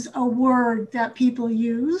sometimes a word that people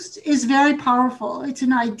used, is very powerful. It's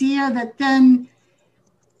an idea that then,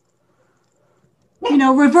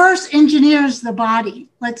 reverse engineers the body,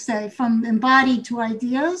 let's say, from embodied to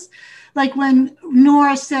ideas. Like when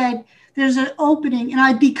Nora said, there's an opening and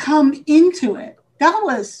I become into it. That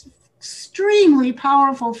was extremely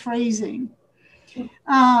powerful phrasing.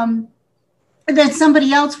 And then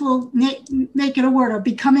somebody else will make it a word, or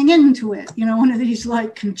becoming into it, one of these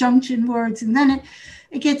like conjunction words. And then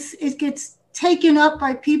it gets taken up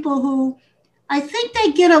by people who, I think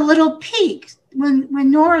they get a little peak when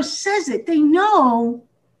Nora says it. They know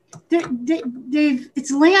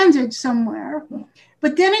it's landed somewhere,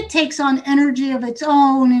 but then it takes on energy of its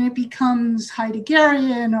own, and it becomes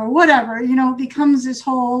Heideggerian or whatever, it becomes this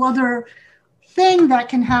whole other thing that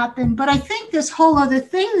can happen. But I think this whole other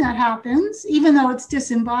thing that happens, even though it's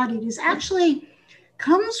disembodied, is actually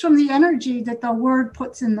comes from the energy that the word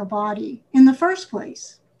puts in the body in the first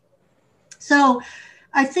place. So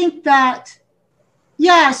I think that,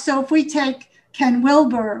 so if we take Ken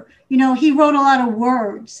Wilber, you know, he wrote a lot of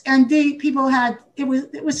words, and people had, it was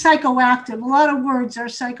psychoactive. A lot of words are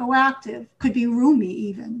psychoactive, could be Rumi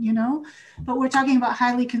even, you know, but we're talking about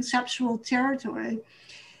highly conceptual territory.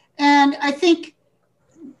 And I think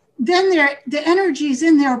then the energy is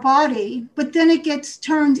in their body, but then it gets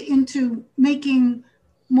turned into making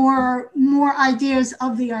more ideas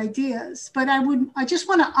of the ideas. But I just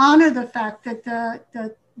want to honor the fact that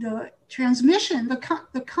the transmission,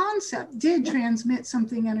 the concept did transmit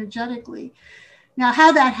something energetically. Now,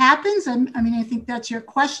 how that happens, I mean, I think that's your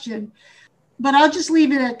question, but I'll just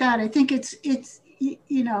leave it at that. I think it's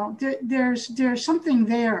you know, there's something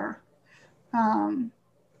there. And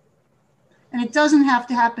it doesn't have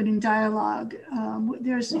to happen in dialogue.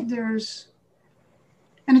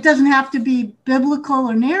 And it doesn't have to be biblical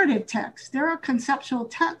or narrative text. There are conceptual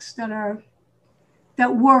texts that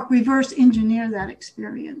work, reverse engineer that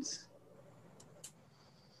experience.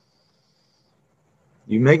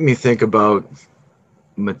 You make me think about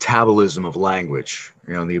metabolism of language,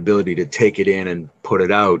 you know, the ability to take it in and put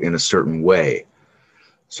it out in a certain way.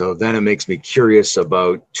 So then it makes me curious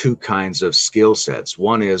about two kinds of skill sets.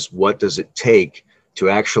 One is, what does it take to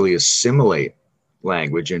actually assimilate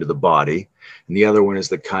language into the body? And the other one is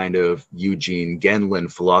the kind of Eugene Gendlin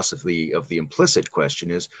philosophy of the implicit question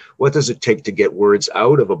is, what does it take to get words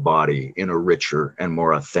out of a body in a richer and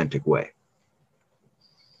more authentic way?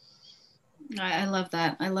 I love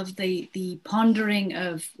that. I love the pondering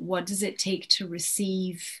of what does it take to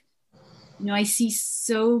receive. You know, I see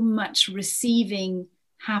so much receiving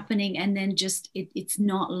happening, and then just it's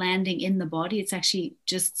not landing in the body. It's actually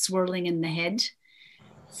just swirling in the head.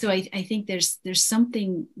 So I think there's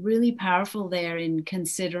something really powerful there in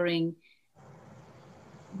considering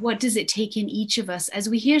what does it take in each of us as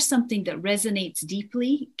we hear something that resonates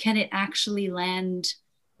deeply. Can it actually land?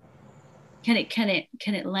 Can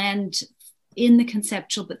it land in the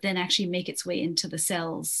conceptual, but then actually make its way into the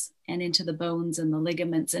cells and into the bones and the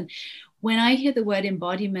ligaments? And when I hear the word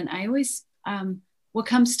embodiment, I always what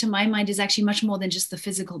comes to my mind is actually much more than just the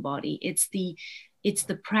physical body. It's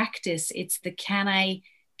the practice. It's the can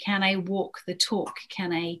I walk the talk?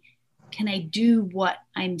 Can I do what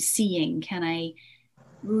I'm seeing? Can I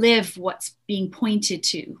live what's being pointed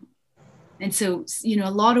to? And so, you know, a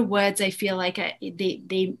lot of words, I feel like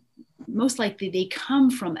they most likely they come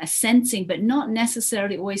from a sensing, but not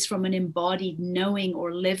necessarily always from an embodied knowing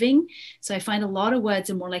or living. So I find a lot of words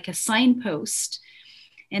are more like a signpost.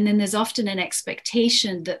 And then there's often an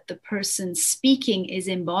expectation that the person speaking is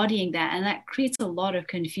embodying that. And that creates a lot of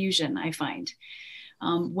confusion, I find.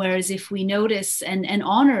 Whereas if we notice and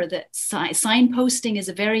honor that signposting is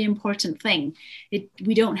a very important thing,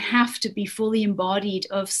 we don't have to be fully embodied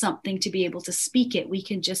of something to be able to speak it. We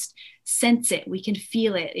can just sense it. We can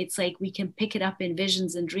feel it. It's like we can pick it up in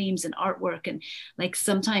visions and dreams and artwork. And like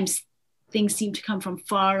sometimes things seem to come from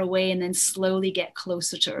far away and then slowly get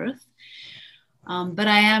closer to earth. But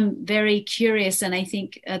I am very curious, and I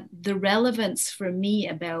think the relevance for me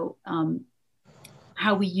about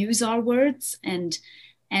how we use our words, and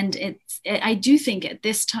I do think at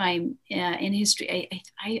this time in history,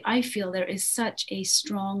 I feel there is such a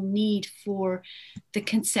strong need for the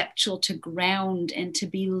conceptual to ground and to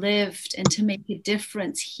be lived and to make a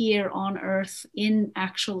difference here on earth in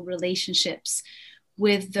actual relationships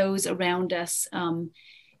with those around us.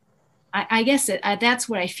 I guess that's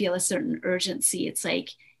where I feel a certain urgency. It's like,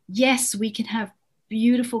 yes, we can have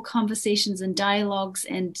beautiful conversations and dialogues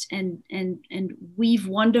and weave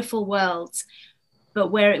wonderful worlds,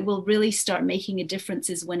 but where it will really start making a difference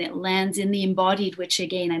is when it lands in the embodied, which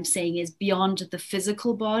again, I'm saying is beyond the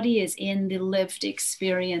physical body, is in the lived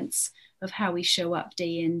experience of how we show up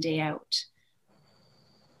day in, day out.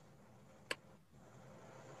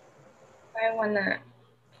 I want to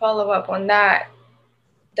follow up on that.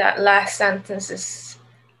 That last sentence is,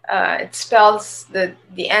 it spells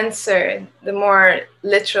the answer, the more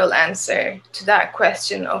literal answer to that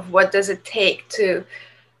question of what does it take to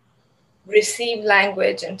receive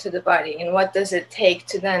language into the body, and what does it take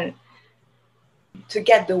to then to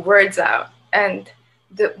get the words out. And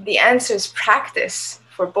the answer is practice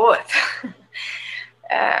for both.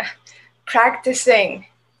 Practicing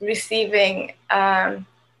receiving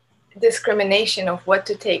discrimination of what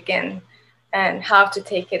to take in and how to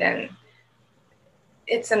take it in.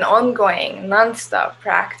 It's an ongoing, non-stop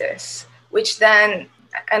practice, which then,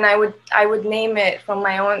 and I would name it from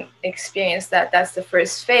my own experience that's the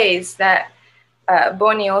first phase that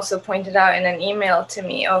Bonnie also pointed out in an email to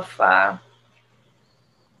me of, I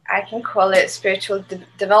can call it spiritual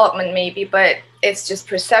development maybe, but it's just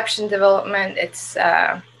perception development, it's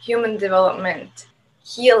human development.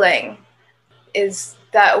 Healing is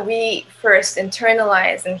that we first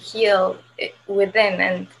internalize and heal it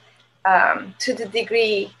within. And to the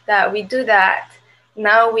degree that we do that,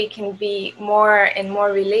 now we can be more in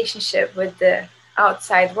more relationship with the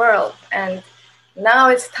outside world. And now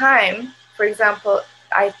it's time, for example,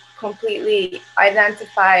 I completely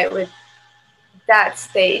identify with that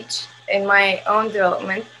stage in my own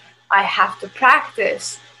development. I have to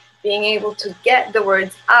practice being able to get the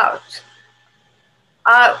words out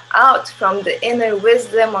from the inner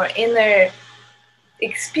wisdom or inner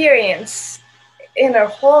experience, inner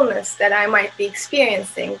wholeness that I might be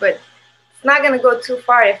experiencing. But it's not going to go too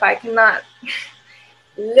far if I cannot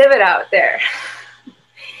live it out there.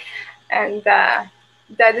 And that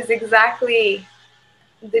is exactly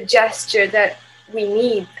the gesture that we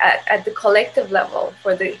need at the collective level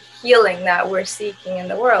for the healing that we're seeking in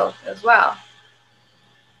the world as well.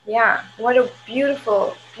 Yeah, what a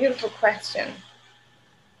beautiful, beautiful question.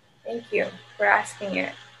 Thank you for asking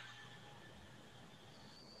it.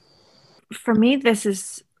 For me, this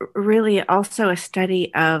is really also a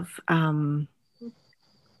study of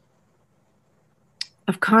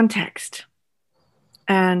context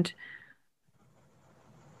and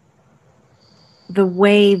the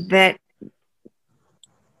way that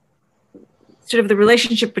sort of the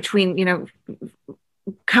relationship between, you know,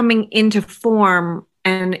 coming into form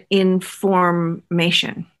and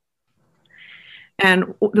information,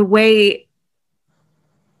 and the way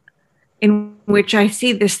in which I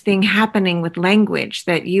see this thing happening with language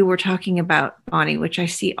that you were talking about, Bonnie, which I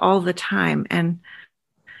see all the time. And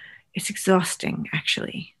it's exhausting,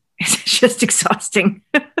 actually. It's just exhausting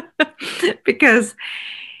because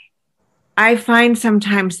I find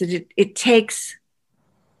sometimes that it takes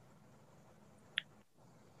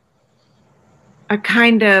a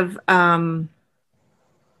kind of,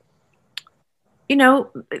 you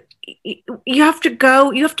know, you have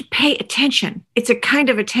to pay attention. It's a kind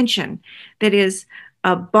of attention that is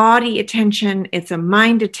a body attention, it's a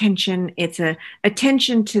mind attention, it's a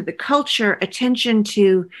attention to the culture, attention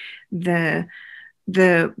to the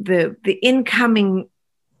incoming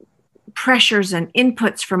pressures and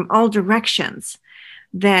inputs from all directions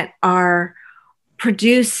that are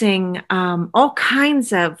producing all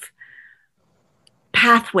kinds of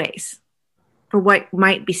pathways for what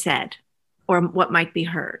might be said or what might be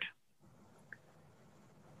heard.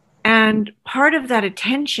 And part of that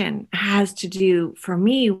attention has to do, for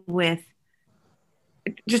me, with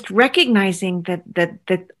just recognizing that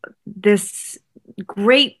this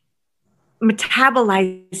great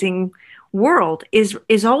metabolizing world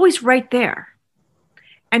is always right there.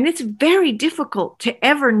 And it's very difficult to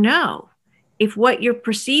ever know if what you're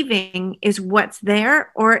perceiving is what's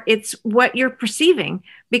there or it's what you're perceiving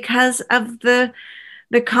because of the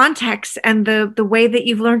context and the way that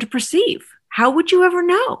you've learned to perceive. How would you ever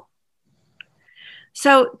know?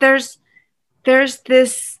 So there's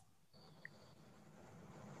this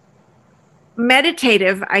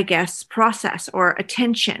meditative, I guess, process or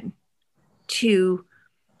attention to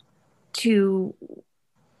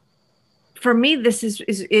for me, this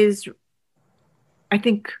is I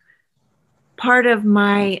think part of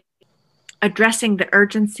my addressing the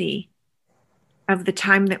urgency of the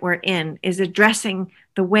time that we're in is addressing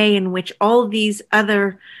the way in which all these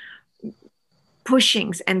other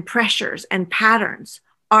pushings and pressures and patterns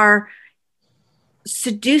are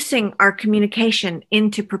seducing our communication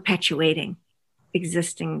into perpetuating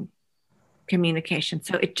existing communication.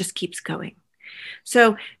 So it just keeps going.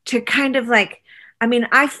 So to kind of like, I mean,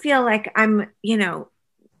 I feel like I'm, you know,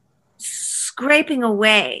 scraping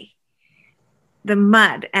away the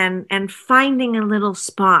mud and finding a little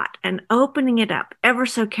spot and opening it up ever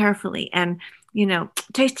so carefully and, you know,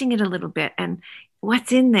 tasting it a little bit and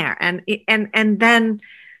what's in there. And then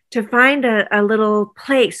to find a little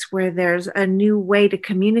place where there's a new way to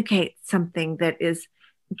communicate something that is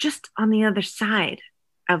just on the other side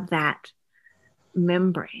of that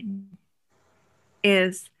membrane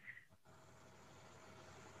is,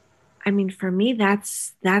 I mean, for me,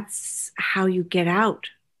 that's how you get out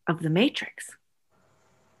of the matrix,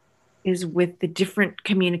 is with the different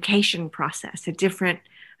communication process, a different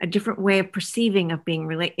way of perceiving of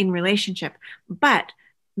being in relationship. But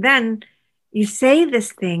then you say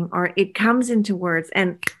this thing or it comes into words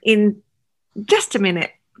and in just a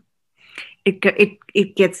minute,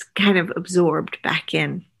 it gets kind of absorbed back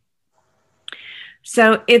in.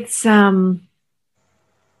 So it's a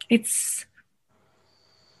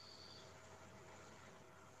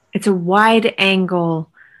wide angle,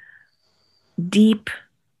 deep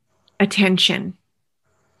attention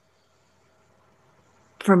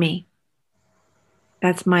for me.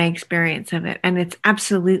 That's my experience of it. And it's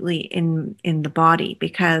absolutely in the body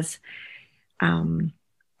because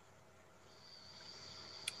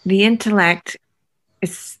the intellect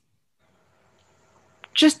is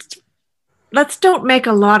just, let's don't make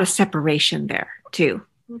a lot of separation there too.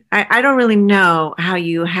 I don't really know how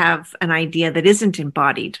you have an idea that isn't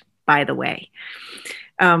embodied, by the way.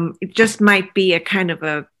 It just might be a kind of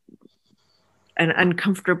an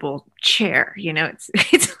uncomfortable chair, you know,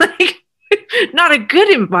 it's like not a good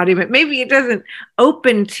embodiment. Maybe it doesn't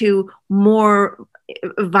open to more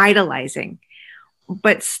vitalizing,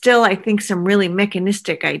 but still I think some really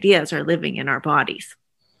mechanistic ideas are living in our bodies.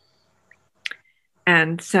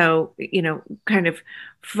 And so, you know, kind of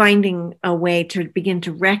finding a way to begin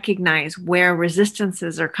to recognize where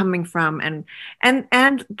resistances are coming from. And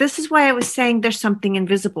this is why I was saying there's something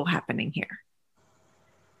invisible happening here.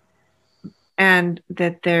 And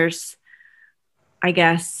that there's, I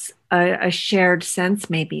guess, a shared sense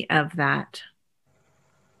maybe of that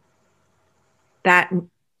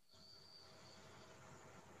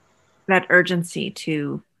urgency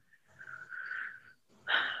to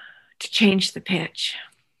change the pitch.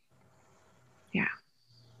 Yeah.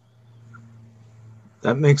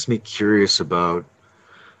 That makes me curious about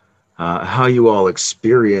how you all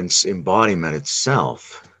experience embodiment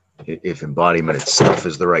itself, if embodiment itself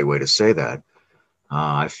is the right way to say that.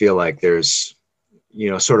 I feel like there's, you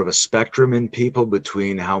know, sort of a spectrum in people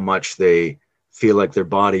between how much they feel like their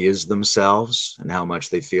body is themselves and how much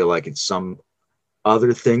they feel like it's some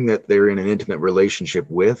other thing that they're in an intimate relationship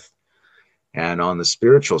with. And on the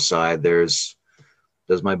spiritual side, does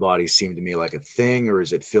my body seem to me like a thing, or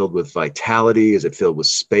is it filled with vitality? Is it filled with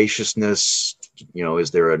spaciousness? You know,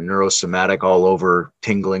 is there a neurosomatic all over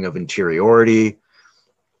tingling of interiority?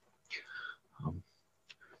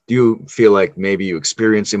 Do you feel like maybe you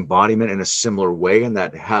experience embodiment in a similar way and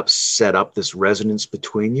that helps set up this resonance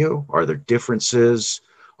between you? Are there differences?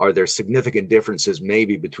 Are there significant differences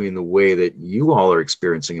maybe between the way that you all are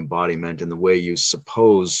experiencing embodiment and the way you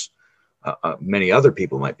suppose many other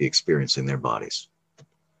people might be experiencing their bodies?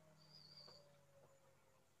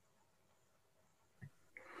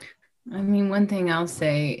 I mean, one thing I'll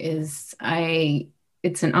say is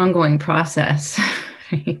it's an ongoing process.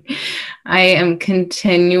 I am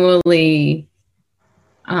continually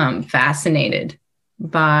fascinated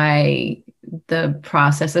by the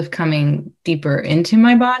process of coming deeper into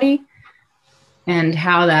my body and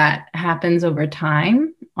how that happens over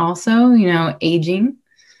time. Also, you know, aging,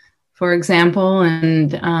 for example,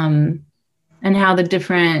 and how the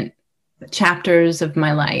different chapters of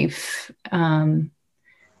my life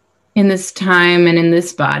in this time and in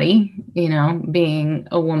this body, you know, being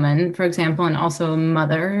a woman, for example, and also a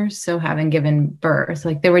mother, so having given birth,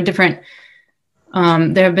 like there were different,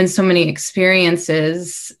 there have been so many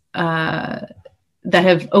experiences that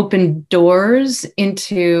have opened doors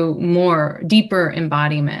into more deeper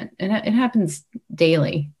embodiment. And it happens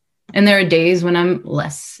daily. And there are days when I'm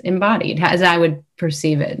less embodied, as I would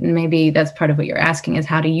perceive it. And maybe that's part of what you're asking is,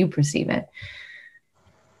 how do you perceive it?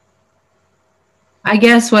 I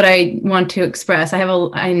guess what I want to express, I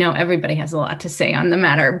know everybody has a lot to say on the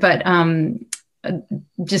matter, but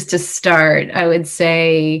just to start, I would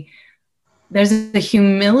say there's a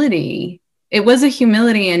humility. It was a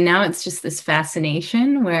humility, and now it's just this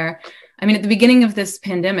fascination where, I mean, at the beginning of this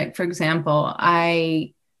pandemic, for example,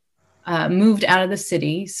 I moved out of the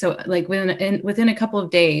city. So like within a couple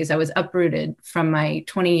of days, I was uprooted from my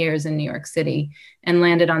 20 years in New York City and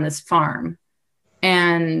landed on this farm.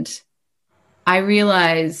 And I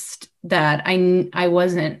realized that I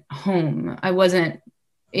wasn't home. I wasn't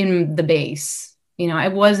in the base. You know, I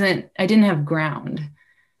didn't have ground.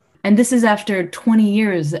 And this is after 20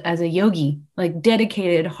 years as a yogi, like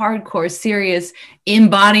dedicated, hardcore, serious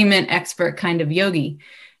embodiment expert kind of yogi.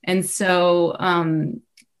 And so,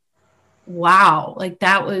 wow, like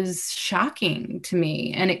that was shocking to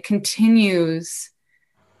me. And it continues.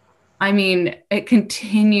 I mean, it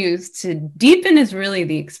continues to deepen is really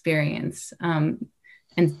the experience, and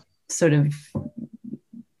sort of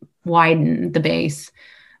widen the base.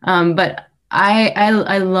 But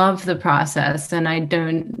I love the process, and I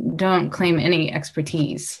don't claim any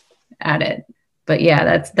expertise at it. But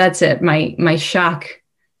yeah, that's it. My shock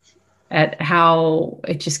at how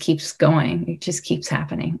it just keeps going. It just keeps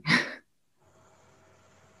happening.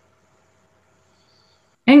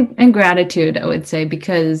 And gratitude, I would say,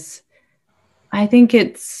 because I think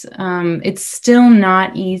it's still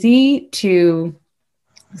not easy to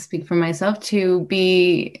speak for myself, to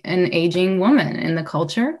be an aging woman in the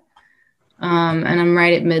culture. And I'm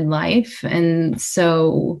right at midlife. And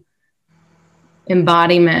so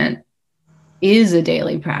embodiment is a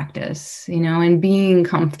daily practice, you know, and being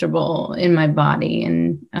comfortable in my body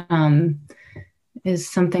and is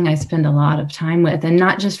something I spend a lot of time with, and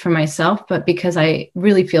not just for myself, but because I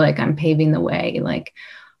really feel like I'm paving the way. Like,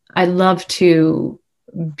 I love to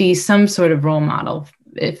be some sort of role model.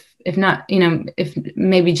 If not, if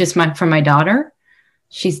maybe just for my daughter.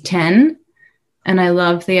 She's 10, and I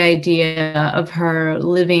love the idea of her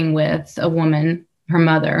living with a woman, her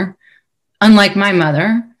mother, unlike my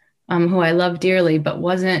mother, who I love dearly, but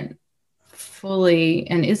wasn't fully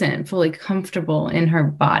and isn't fully comfortable in her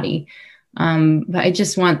body. But I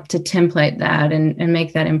just want to template that and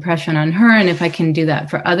make that impression on her. And if I can do that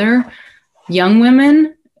for other young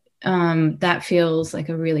women, that feels like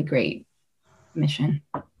a really great mission.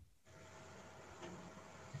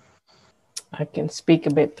 I can speak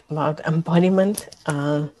a bit about embodiment.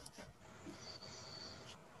 I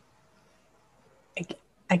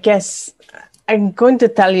guess I'm going to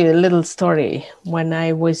tell you a little story. When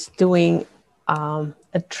I was doing a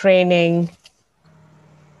training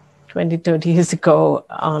 20, 30 years ago,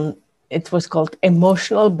 it was called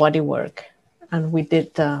emotional body work. And we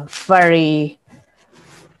did very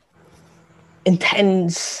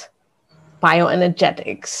intense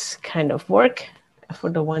bioenergetics kind of work, for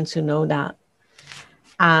the ones who know that.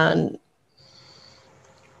 And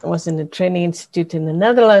I was in a training institute in the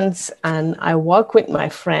Netherlands, and I walked with my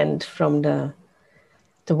friend from the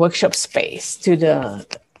workshop space to the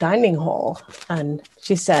dining hall. And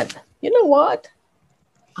she said, you know what?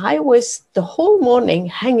 I was the whole morning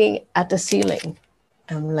hanging at the ceiling.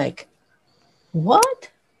 I'm like, what?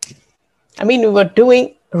 I mean, we were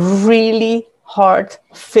doing really hard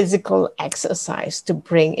physical exercise to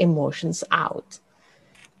bring emotions out.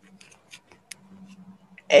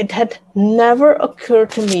 It had never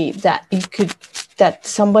occurred to me that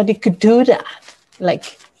somebody could do that,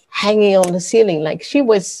 like hanging on the ceiling. Like, she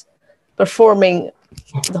was performing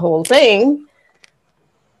the whole thing.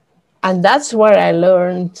 And that's where I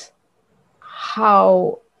learned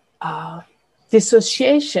how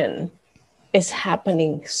dissociation is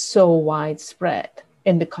happening so widespread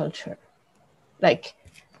in the culture. Like,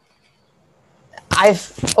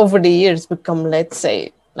 I've over the years become, let's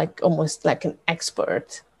say, like almost like an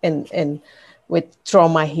expert in with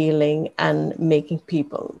trauma healing and making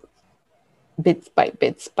people bits by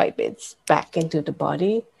bits back into the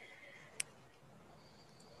body.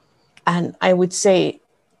 And I would say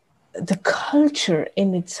the culture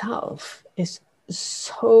in itself is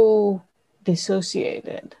so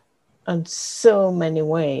dissociated in so many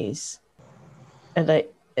ways, and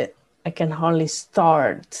I can hardly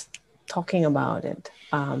start talking about it.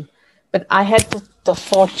 But I had the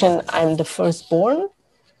fortune, I'm the firstborn.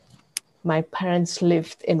 My parents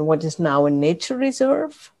lived in what is now a nature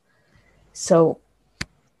reserve. So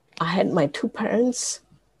I had my two parents,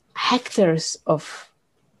 hectares of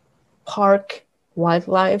park,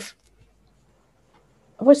 wildlife.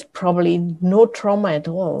 There was probably no trauma at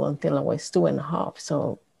all until I was 2.5.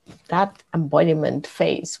 So that embodiment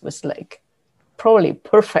phase was like probably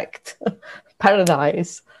perfect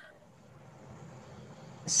paradise.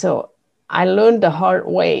 So I learned the hard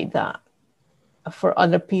way that for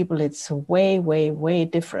other people, it's way, way, way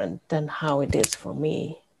different than how it is for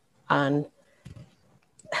me. And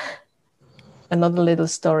another little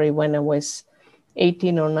story, when I was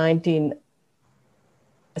 18 or 19,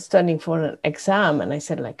 studying for an exam, and I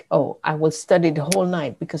said like, oh, I will study the whole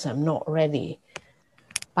night because I'm not ready.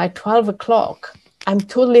 By 12 o'clock, I'm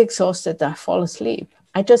totally exhausted. I fall asleep.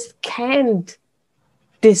 I just can't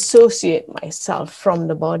dissociate myself from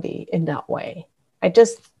the body in that way. I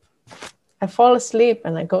fall asleep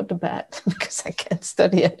and I go to bed because I can't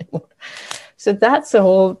study anymore. So that's a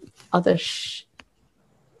whole other,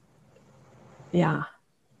 I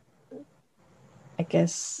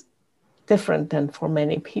guess, different than for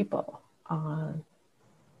many people.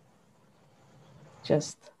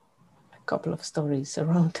 Just a couple of stories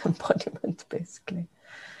around embodiment, basically.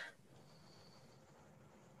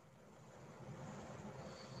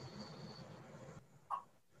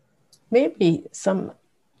 Maybe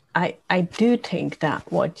I do think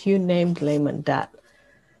that what you named, Layman, that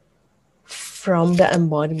from the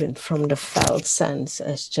embodiment, from the felt sense,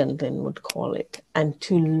 as Chandlin would call it, and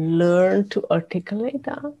to learn to articulate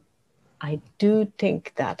that, I do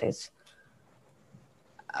think that is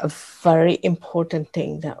a very important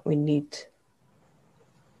thing that we need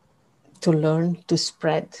to learn, to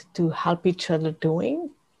spread, to help each other doing,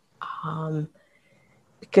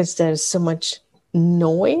 because there's so much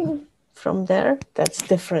knowing from there that's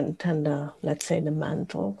different than the, let's say, the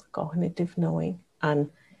mental cognitive knowing.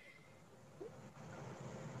 And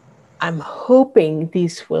I'm hoping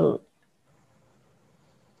these will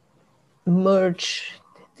merge,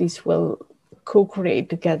 these will co-create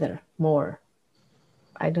together more.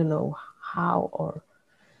 I don't know how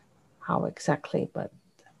exactly, but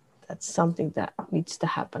that's something that needs to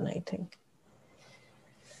happen, I think.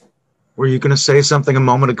 Were you going to say something a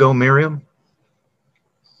moment ago, Miriam?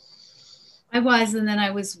 I was, and then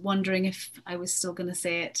I was wondering if I was still going to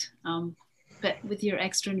say it. But with your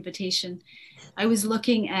extra invitation, I was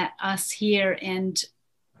looking at us here and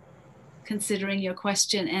considering your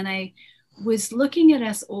question, and I was looking at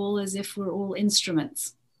us all as if we're all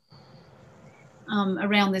instruments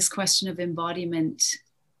around this question of embodiment.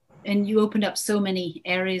 And you opened up so many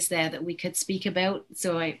areas there that we could speak about.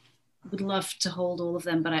 So I would love to hold all of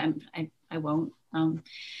them, but I won't.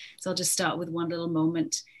 So I'll just start with one little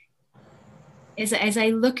moment. As I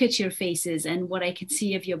look at your faces and what I can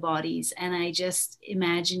see of your bodies, and I just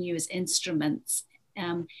imagine you as instruments,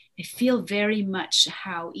 I feel very much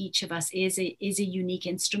how each of us is a unique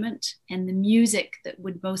instrument, and the music that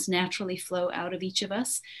would most naturally flow out of each of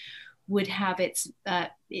us would have its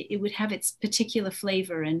particular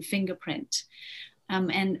flavor and fingerprint,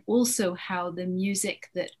 and also how the music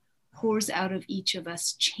that pours out of each of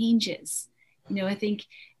us changes. You know, I think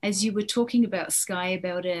as you were talking about, Sky,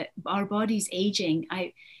 about our bodies aging,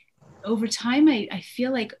 over time, I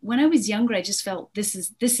feel like when I was younger, I just felt this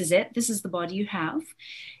is it. This is the body you have.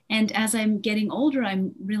 And as I'm getting older,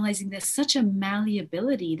 I'm realizing there's such a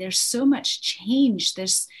malleability. There's so much change.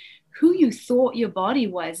 There's who you thought your body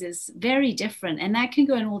was is very different. And that can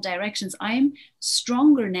go in all directions. I'm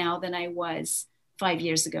stronger now than I was 5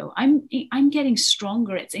 years ago. I'm getting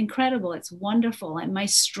stronger. It's incredible. It's wonderful. And my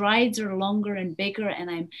strides are longer and bigger. And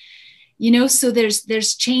I'm, so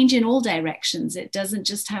there's change in all directions. It doesn't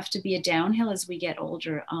just have to be a downhill as we get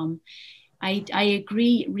older. I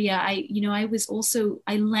agree, Ria.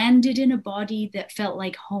 I landed in a body that felt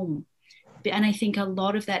like home. And I think a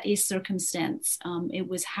lot of that is circumstance. It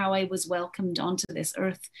was how I was welcomed onto this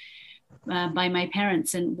earth by my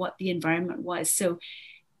parents and what the environment was. So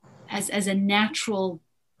as a natural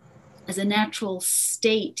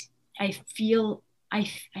state, I feel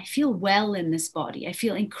well in this body. I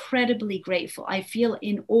feel incredibly grateful. I feel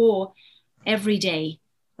in awe every day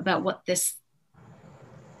about what this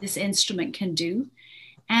instrument can do.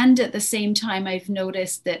 And at the same time, I've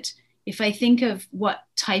noticed that if I think of what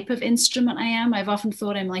type of instrument I am, I've often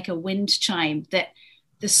thought I'm like a wind chime, that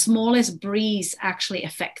the smallest breeze actually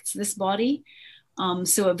affects this body.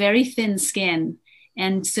 So a very thin skin.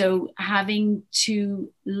 And so having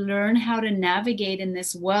to learn how to navigate in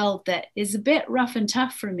this world that is a bit rough and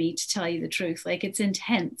tough for me, to tell you the truth. Like, it's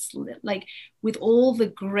intense. Like, with all the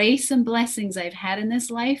grace and blessings I've had in this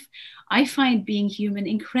life, I find being human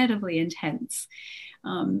incredibly intense.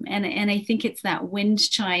 And I think it's that wind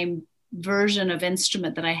chime version of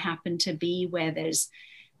instrument that I happen to be, where there's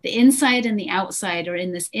the inside and the outside are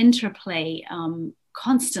in this interplay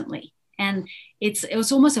constantly. And it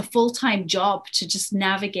was almost a full-time job to just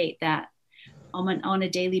navigate that on a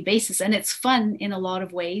daily basis. And it's fun in a lot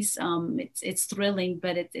of ways. It's thrilling,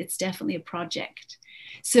 but it's definitely a project.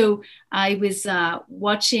 So I was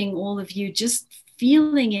watching all of you, just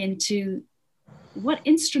feeling into what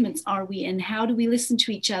instruments are we and how do we listen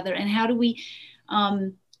to each other, and how do we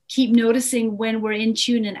keep noticing when we're in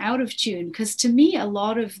tune and out of tune. Because to me, a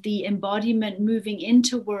lot of the embodiment moving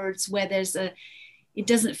into words where it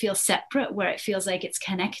doesn't feel separate, where it feels like it's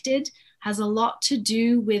connected, has a lot to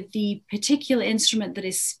do with the particular instrument that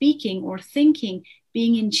is speaking or thinking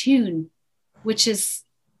being in tune, which is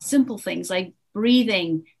simple things like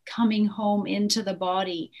breathing, coming home into the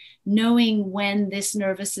body, knowing when this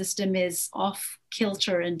nervous system is off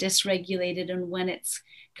kilter and dysregulated and when it's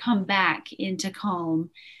come back into calm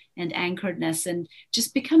and anchoredness, and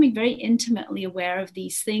just becoming very intimately aware of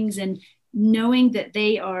these things and knowing that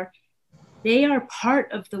they are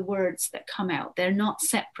part of the words that come out. They're not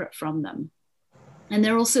separate from them. And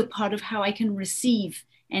they're also part of how I can receive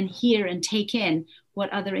and hear and take in what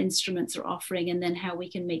other instruments are offering, and then how we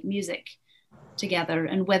can make music together,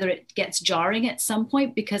 and whether it gets jarring at some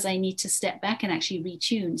point because I need to step back and actually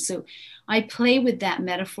retune. So I play with that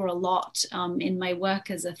metaphor a lot in my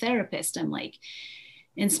work as a therapist. I'm like,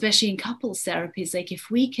 and especially in couples therapies, like if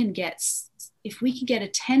we can get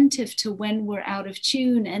attentive to when we're out of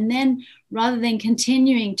tune, and then rather than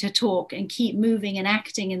continuing to talk and keep moving and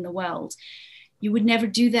acting in the world, you would never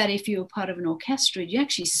do that if you were part of an orchestra. You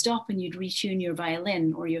actually stop and you'd retune your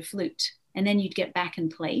violin or your flute, and then you'd get back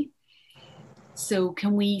and play. So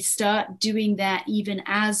can we start doing that even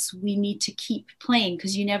as we need to keep playing,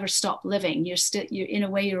 because you never stop living. You're in a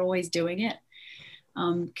way, you're always doing it.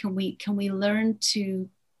 Can we learn to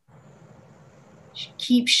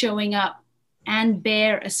keep showing up and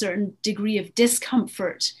bear a certain degree of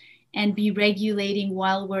discomfort and be regulating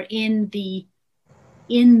while we're in the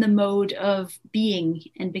in the mode of being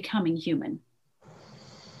and becoming human?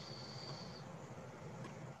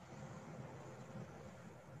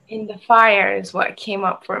 In the fire is what came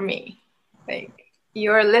up for me. Like,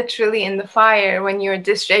 you're literally in the fire when you're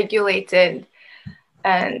dysregulated,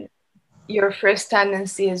 and your first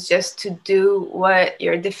tendency is just to do what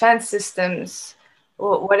your defense systems,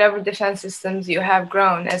 whatever defense systems you have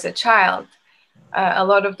grown as a child. A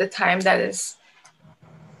lot of the time that is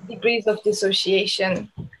degrees of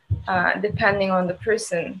dissociation, depending on the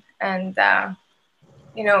person. And,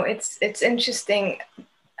 you know, it's interesting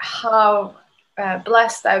how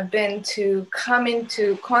blessed I've been to come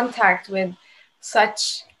into contact with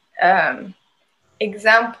such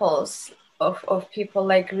examples of people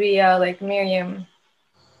like Ria, like Miriam.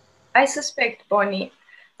 I suspect Bonnie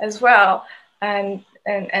as well, and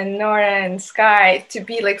Nora and Sky to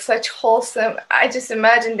be like such wholesome. I just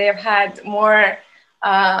imagine they've had more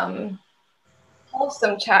wholesome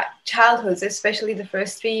childhoods, especially the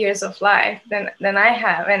first 3 years of life than I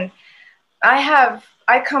have. And I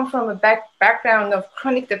come from a background of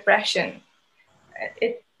chronic depression.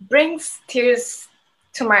 It brings tears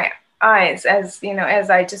to my eyes, as you know, as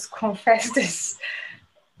I just confess this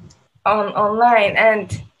online.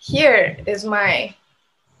 And here is my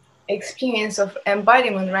experience of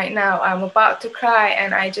embodiment right now. I'm about to cry,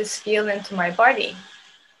 and I just feel into my body.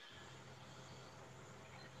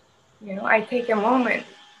 You know, I take a moment,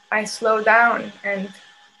 I slow down, and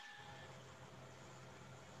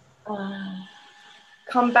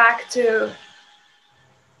come back to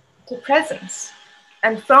presence.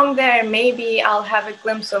 And from there, maybe I'll have a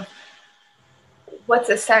glimpse of what's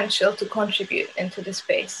essential to contribute into the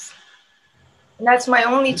space. And that's my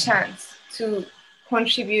only chance to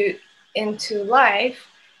contribute into life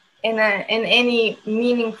in any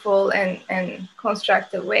meaningful and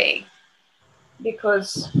constructive way.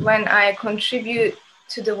 Because when I contribute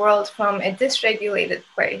to the world from a dysregulated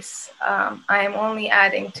place, I am only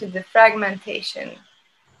adding to the fragmentation.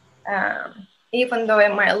 Even though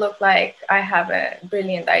it might look like I have a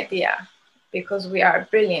brilliant idea, because we are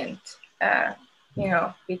brilliant, you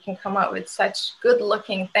know, we can come up with such good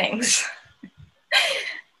looking things.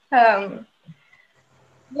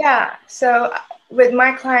 Yeah, so with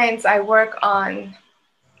my clients, I work on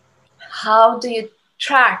how do you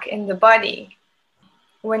track in the body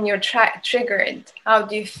when you're triggered? How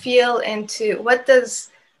do you feel into, what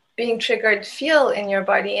does being triggered feel in your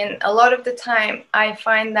body? And a lot of the time, I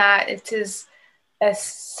find that it is a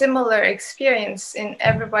similar experience in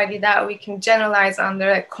everybody that we can generalize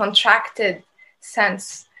under a contracted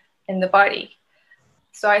sense in the body.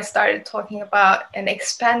 So I started talking about an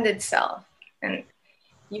expanded self, and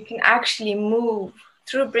you can actually move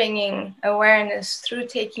through bringing awareness, through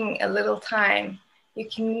taking a little time. You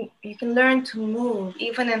can learn to move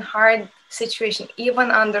even in hard situations,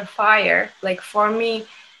 even under fire. Like for me,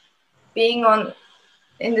 being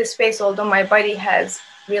in this space, although my body has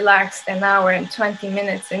relaxed an hour and 20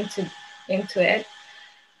 minutes into it,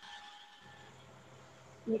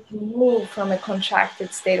 you can move from a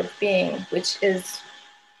contracted state of being, which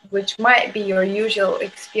might be your usual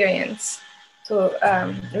experience to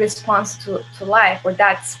response to life or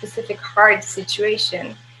that specific hard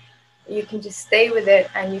situation. You can just stay with it,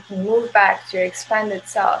 and you can move back to your expanded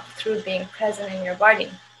self through being present in your body.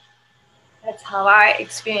 That's how I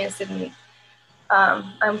experienced it. And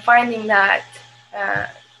I'm finding that,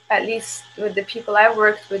 at least with the people I've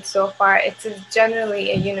worked with so far, it's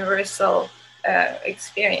generally a universal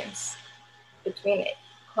experience between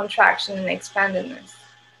contraction and expandedness.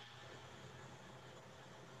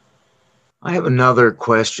 I have another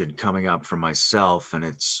question coming up for myself, and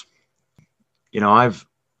it's, you know, I've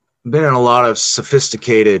been in a lot of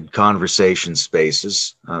sophisticated conversation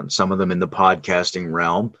spaces, some of them in the podcasting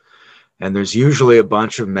realm, and there's usually a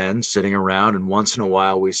bunch of men sitting around, and once in a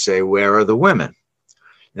while we say, where are the women?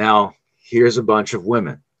 Now, here's a bunch of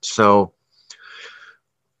women. So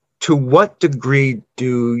to what degree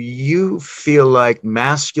do you feel like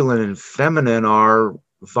masculine and feminine are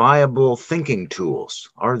viable thinking tools?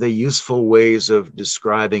 Are they useful ways of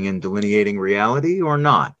describing and delineating reality or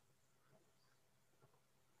not?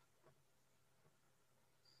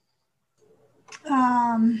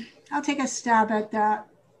 I'll take a stab at that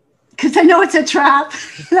because I know it's a trap.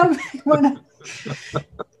 I want to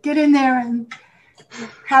get in there and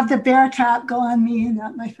have the bear trap go on me and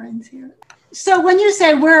not my friends here. So when you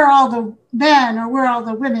say where are all the men or where are all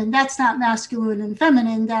the women, that's not masculine and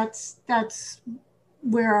feminine. That's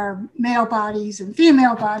where are male bodies and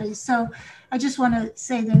female bodies. So I just want to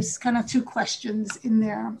say there's kind of two questions in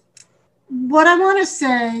there. What I want to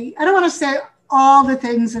say, I don't want to say all the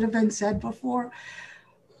things that have been said before,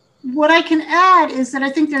 what I can add is that I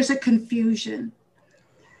think there's a confusion.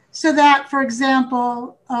 So that, for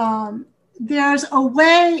example, there's a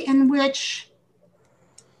way in which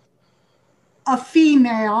a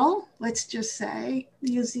female, let's just say,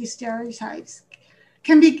 use these stereotypes,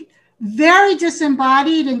 can be very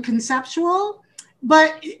disembodied and conceptual,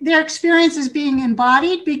 but their experience is being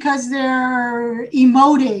embodied because they're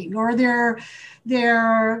emoting, or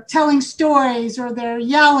they're telling stories, or they're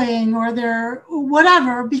yelling, or they're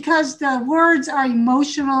whatever, because the words are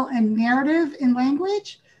emotional and narrative in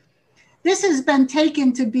language. This has been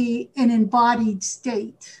taken to be an embodied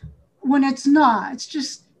state when it's not. It's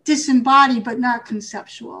just disembodied but not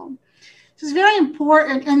conceptual. So it's very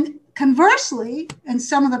important. And conversely, in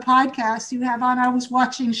some of the podcasts you have on, I was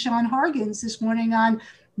watching Sean Hargan's this morning on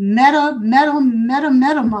meta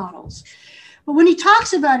models. But when he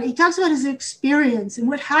talks about it, he talks about his experience and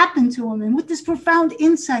what happened to him and what this profound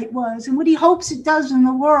insight was and what he hopes it does in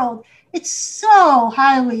the world. It's so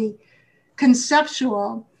highly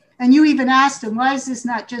conceptual. And you even asked him, why is this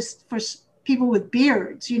not just for people with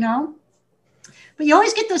beards, you know? But you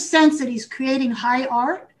always get the sense that he's creating high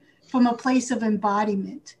art from a place of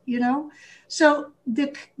embodiment, you know? So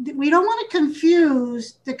we don't want to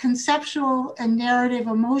confuse the conceptual and narrative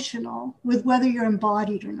emotional with whether you're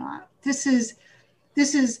embodied or not.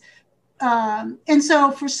 And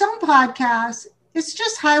so for some podcasts, it's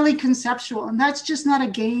just highly conceptual, and that's just not a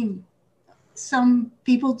game some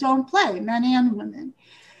people don't play, men and women.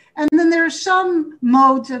 And then there are some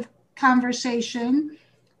modes of conversation,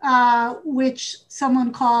 which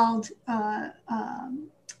someone called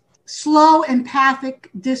slow empathic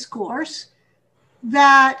discourse,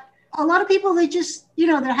 that a lot of people, they just, you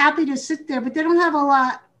know, they're happy to sit there, but they don't have a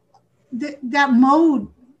lot, that mode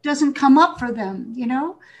doesn't come up for them, you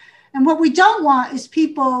know? And what we don't want is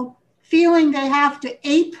people feeling they have to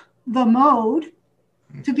ape the mode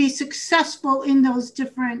to be successful in those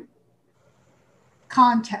different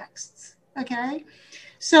contexts, okay?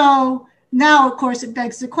 So now, of course, it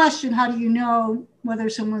begs the question, how do you know whether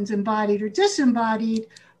someone's embodied or disembodied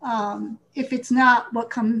if it's not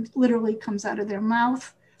what literally comes out of their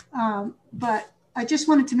mouth? But I just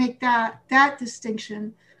wanted to make that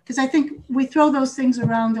distinction, because I think we throw those things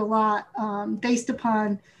around a lot based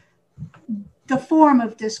upon the form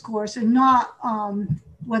of discourse and not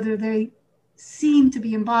whether they seem to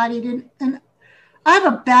be embodied. And I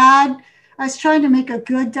was trying to make a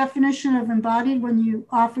good definition of embodied when you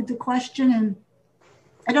offered the question, and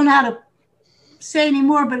I don't know how to say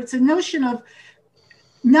anymore, but it's a notion of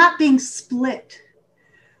not being split,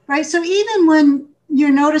 right? So even when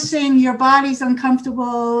you're noticing your body's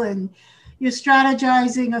uncomfortable and you're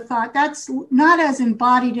strategizing a thought, that's not as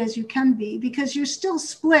embodied as you can be, because you're still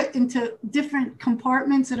split into different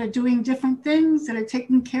compartments that are doing different things, that are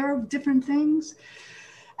taking care of different things.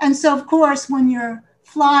 And so, of course, when you're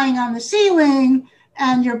flying on the ceiling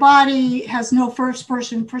and your body has no first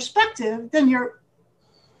person perspective, then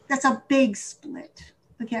that's a big split,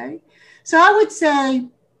 okay? So I would say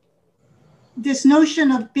this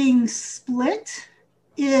notion of being split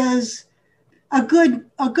is a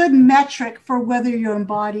good metric for whether you're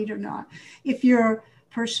embodied or not. If your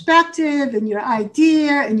perspective and your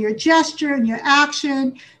idea and your gesture and your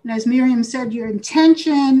action, and as Miriam said, your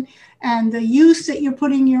intention and the use that you're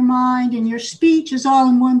putting in your mind and your speech is all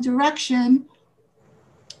in one direction,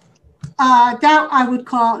 that I would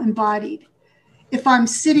call embodied. If I'm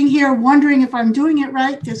sitting here wondering if I'm doing it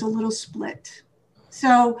right, there's a little split.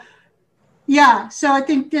 So yeah, so I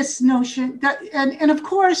think this notion that, and of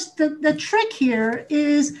course the trick here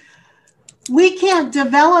is we can't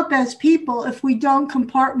develop as people if we don't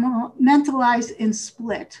compartmentalize and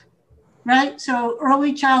split, right? So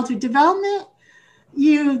early childhood development,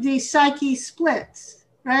 the psyche splits,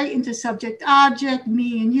 right? Into subject, object,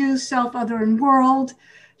 me and you, self, other, and world.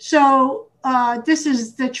 So this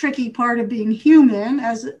is the tricky part of being human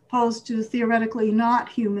as opposed to theoretically not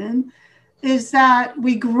human, is that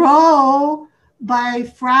we grow by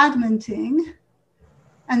fragmenting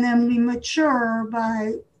and then we mature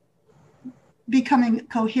by becoming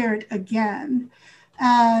coherent again.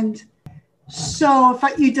 And so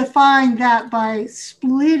if you define that by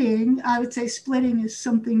splitting, I would say splitting is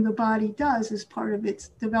something the body does as part of its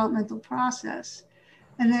developmental process.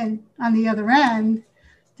 And then on the other end,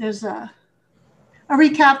 there's a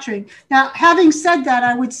recapturing. Now, having said that,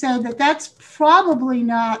 I would say that that's probably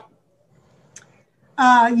not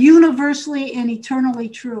universally and eternally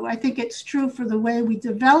true. I think it's true for the way we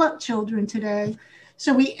develop children today.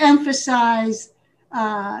 So we emphasize,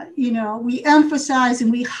 we emphasize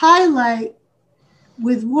and we highlight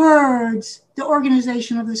with words the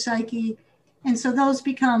organization of the psyche And so those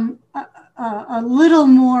become a little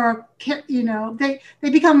more, they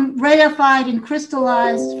become reified and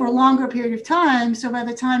crystallized for a longer period of time. So by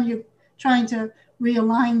the time you're trying to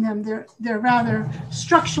realign them, they're rather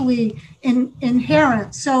structurally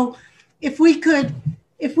inherent. So if we could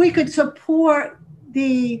support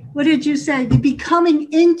what did you say, the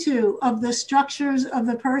becoming into of the structures of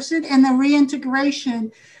the person and the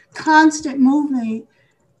reintegration, constant movement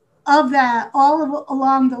of that all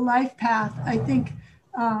along the life path, I think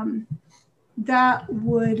that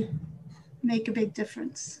would make a big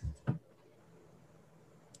difference.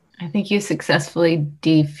 I think you successfully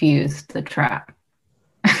defused the trap.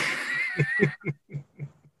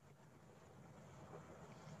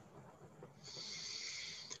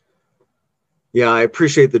 Yeah, I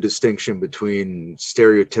appreciate the distinction between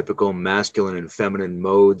stereotypical masculine and feminine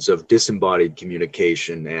modes of disembodied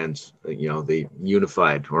communication and, the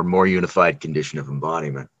unified or more unified condition of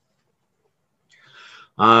embodiment.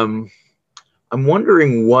 I'm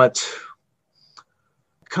wondering what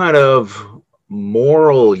kind of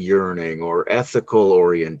moral yearning or ethical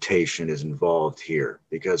orientation is involved here.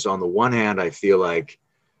 Because on the one hand, I feel like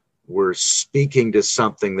we're speaking to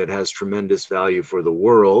something that has tremendous value for the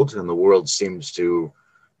world, and the world seems to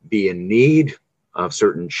be in need of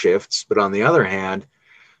certain shifts. But on the other hand,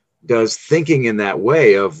 does thinking in that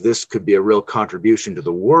way of this could be a real contribution to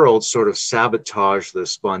the world sort of sabotage the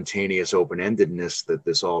spontaneous open-endedness that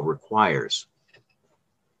this all requires?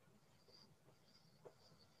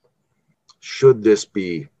 Should this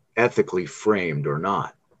be ethically framed or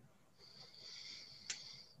not?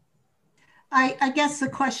 I guess the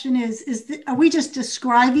question are we just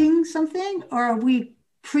describing something, or are we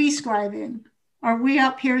prescribing? Are we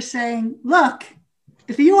up here saying, look,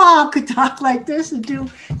 if you all could talk like this and do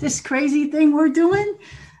this crazy thing we're doing,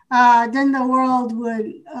 then the world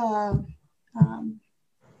would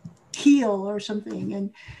heal or something?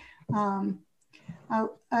 And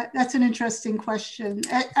that's an interesting question.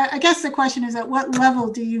 I guess the question is, at what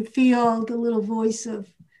level do you feel the little voice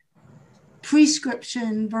of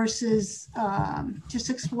prescription versus just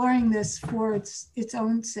exploring this for its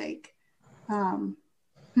own sake? And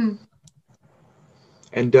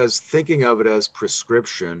does thinking of it as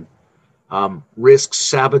prescription risk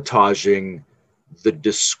sabotaging the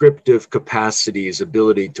descriptive capacity's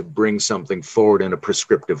ability to bring something forward in a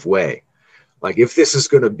prescriptive way? Like, if this is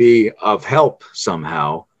going to be of help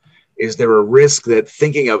somehow, is there a risk that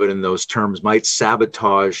thinking of it in those terms might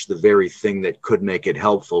sabotage the very thing that could make it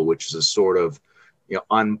helpful, which is a sort of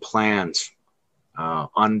unplanned,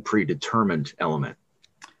 unpredetermined element?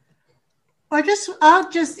 I'll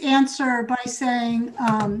just answer by saying,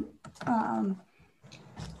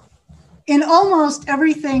 in almost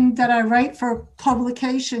everything that I write for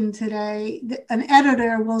publication today, an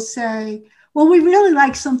editor will say, well, we really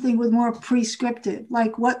like something with more prescriptive,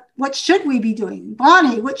 like what should we be doing?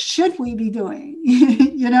 Bonnie, what should we be doing?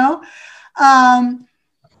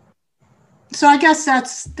 So I guess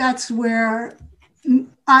that's where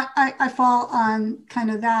I fall on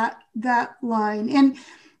kind of that line.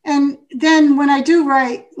 And then when I do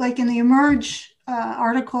write, like in the Emerge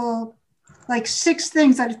article, like 6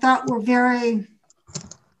 things I thought were very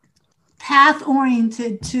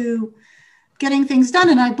path-oriented to getting things done,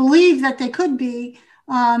 and I believe that they could be,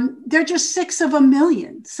 they're just 6 of a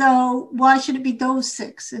million. So why should it be those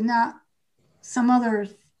 6 and not some other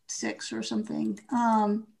 6 or something?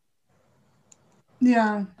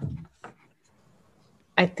 Yeah.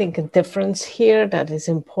 I think a difference here that is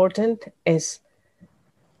important is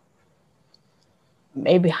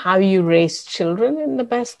maybe how you raise children in the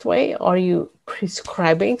best way. Are you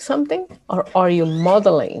prescribing something, or are you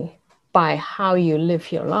modeling by how you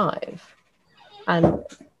live your life? And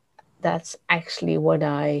that's actually what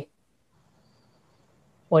I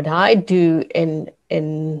do in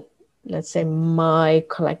let's say my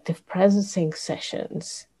collective presencing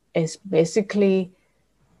sessions, is basically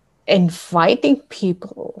inviting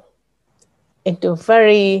people into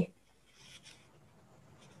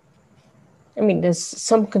there's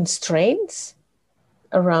some constraints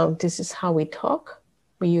around this is how we talk.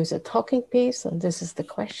 We use a talking piece, and this is the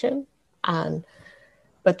question.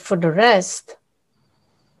 But for the rest,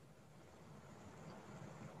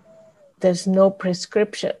 there's no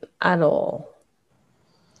prescription at all.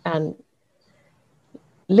 And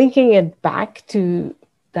linking it back to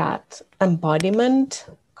that embodiment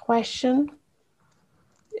question,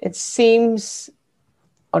 it seems,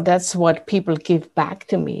 or that's what people give back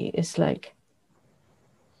to me, is like,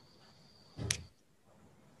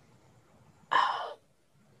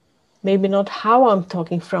 maybe not how I'm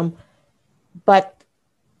talking from, but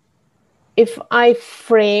if I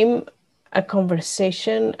frame a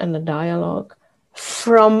conversation and a dialogue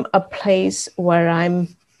from a place where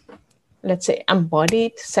I'm, let's say,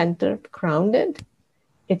 embodied, centered, grounded,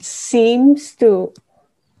 it seems to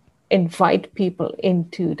invite people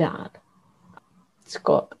into that.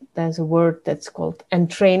 There's a word that's called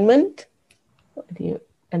entrainment. Do you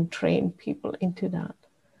entrain people into that?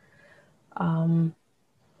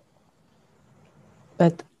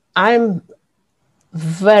 But I'm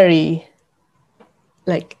very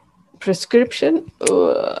like prescription,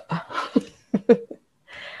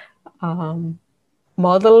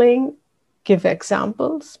 modeling, give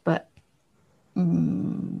examples, but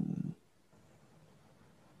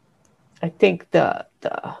I think the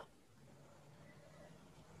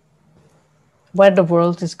where the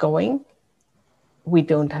world is going, we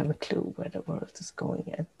don't have a clue where the world is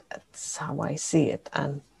going. That's how I see it.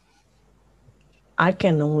 And I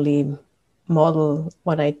can only model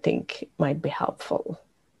what I think might be helpful.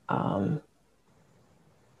 I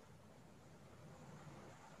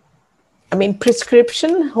mean,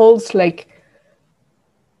 prescription holds like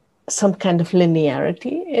some kind of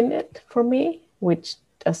linearity in it for me, which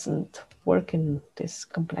doesn't work in this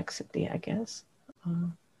complexity, I guess.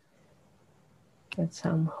 That's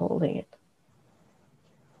how I'm holding it.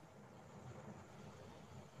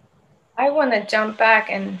 I want to jump back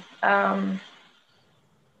and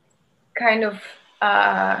kind of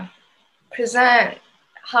present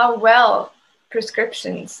how well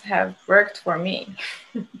prescriptions have worked for me.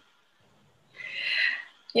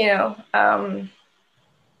 You know,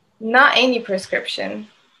 not any prescription.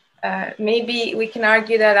 Maybe we can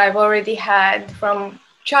argue that I've already had from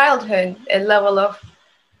childhood a level of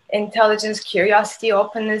intelligence, curiosity,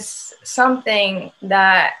 openness, something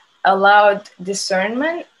that allowed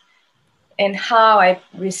discernment in how I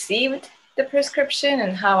received the prescription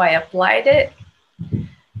and how I applied it.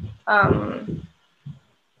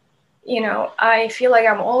 You know, I feel like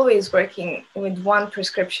I'm always working with one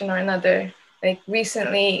prescription or another. Like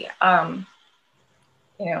recently,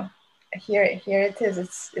 you know, here it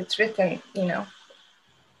is. It's written. You know,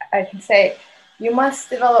 I can say you must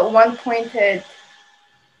develop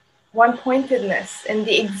one-pointedness in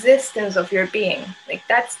the existence of your being. Like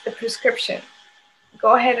that's the prescription.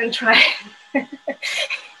 Go ahead and try it.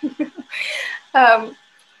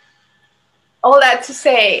 All that to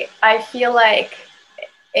say, I feel like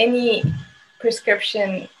any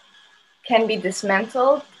prescription can be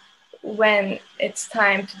dismantled when it's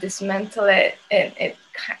time to dismantle it. And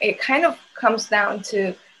it kind of comes down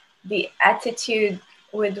to the attitude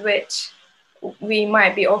with which we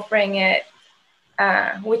might be offering it,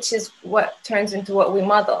 which is what turns into what we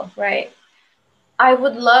model, right? I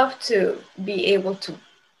would love to be able to.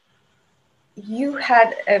 You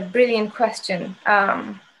had a brilliant question.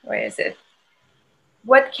 Where is it?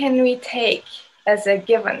 What can we take as a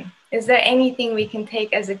given? Is there anything we can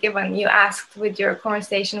take as a given? You asked with your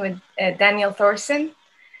conversation with Daniel Thorson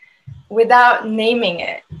without naming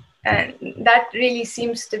it. And that really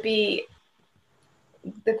seems to be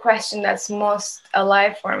the question that's most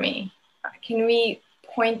alive for me. Can we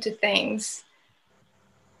point to things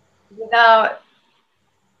without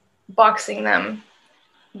boxing them,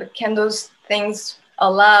 but can those things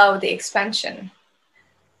allow the expansion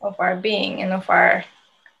of our being and of our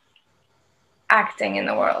acting in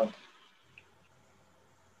the world?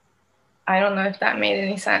 I don't know if that made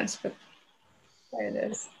any sense, but there it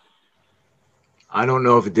is. I don't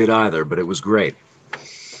know if it did either, but it was great.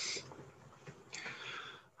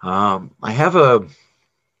 I have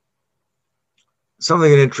something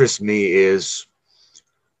that interests me is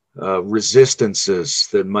resistances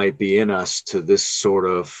that might be in us to this sort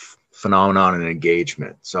of phenomenon and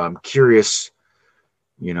engagement. So I'm curious,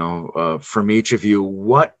 you know, from each of you,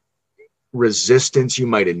 what resistance you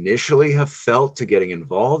might initially have felt to getting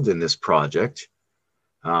involved in this project.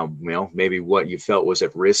 You know, maybe what you felt was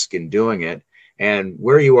at risk in doing it, and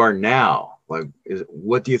where you are now. Like,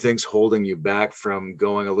 what do you think's holding you back from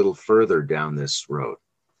going a little further down this road?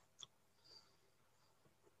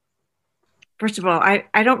 First of all, I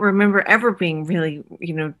don't remember ever being really,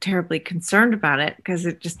 you know, terribly concerned about it, because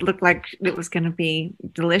it just looked like it was going to be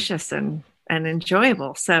delicious and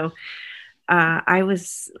enjoyable. So I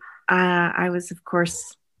was of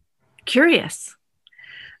course curious,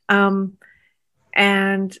 and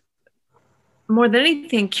more than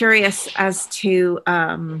anything curious as to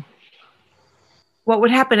what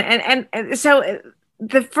would happen. And so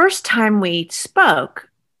the first time we spoke,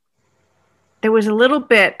 there was a little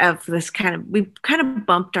bit of this we kind of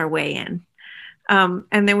bumped our way in.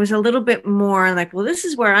 And there was a little bit more like, well, this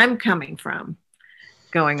is where I'm coming from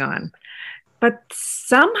going on. But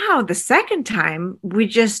somehow the second time, we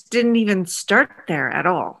just didn't even start there at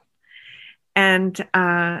all. And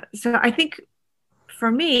so I think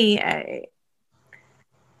for me,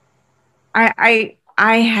 I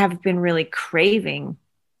have been really craving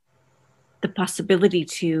the possibility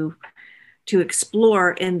to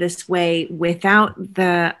explore in this way without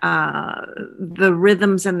the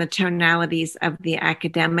rhythms and the tonalities of the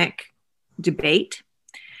academic debate,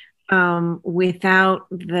 without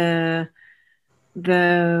the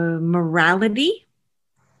morality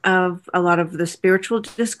of a lot of the spiritual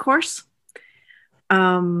discourse,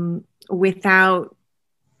 without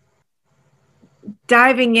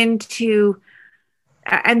diving into,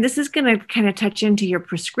 and this is going to kind of touch into your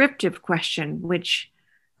prescriptive question, which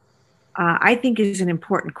I think is an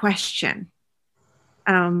important question.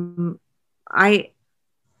 I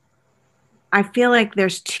feel like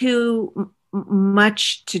there's too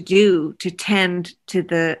much to do to tend to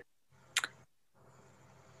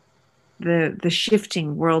the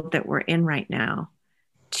shifting world that we're in right now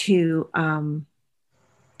to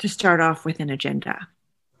start off with an agenda.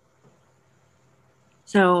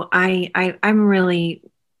 So I'm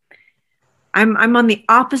on the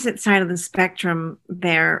opposite side of the spectrum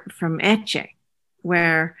there from Ece,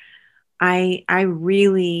 where I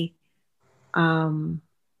really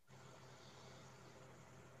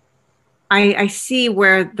I see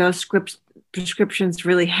where those prescriptions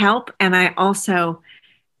really help, and I also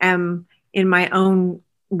am in my own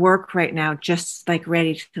work right now, just like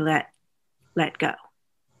ready to let go,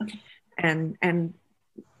 and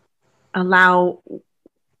allow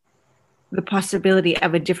the possibility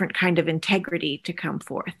of a different kind of integrity to come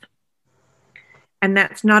forth. And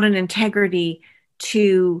that's not an integrity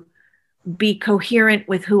to be coherent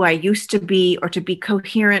with who I used to be, or to be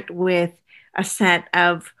coherent with a set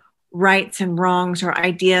of rights and wrongs or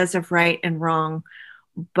ideas of right and wrong,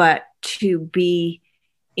 but to be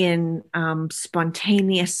in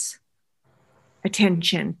spontaneous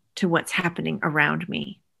attention to what's happening around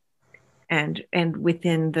me and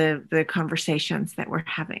within the conversations that we're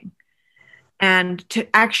having. And to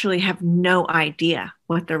actually have no idea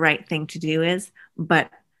what the right thing to do is,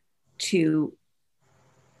 but to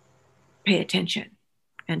pay attention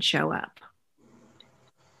and show up.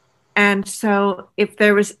 And so if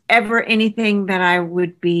there was ever anything that I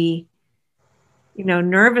would be,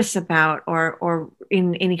 nervous about or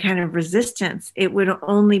in any kind of resistance, it would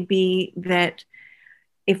only be that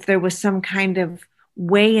if there was some kind of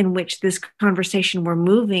way in which this conversation were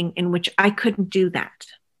moving, in which I couldn't do that,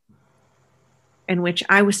 in which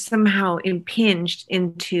I was somehow impinged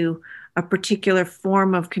into a particular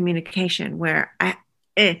form of communication where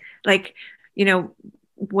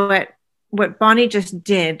what Bonnie just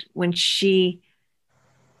did when she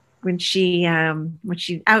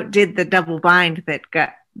outdid the double bind that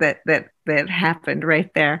happened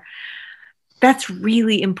right there. That's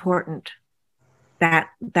really important. That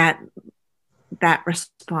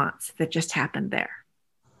response that just happened there.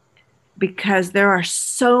 Because there are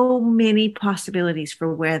so many possibilities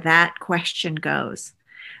for where that question goes,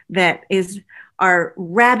 that are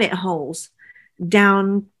rabbit holes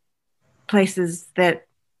down places that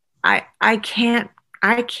I can't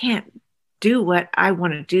do what I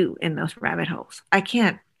want to do in those rabbit holes. I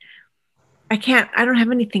don't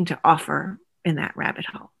have anything to offer in that rabbit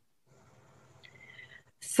hole.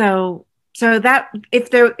 So that if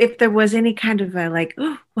there was any kind of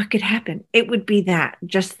what could happen, it would be that,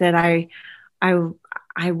 just that I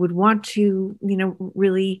would want to,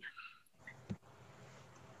 really,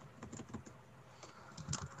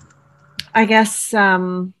 I guess,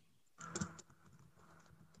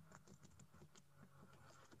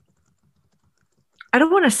 I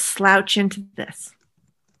don't want to slouch into this,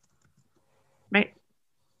 right?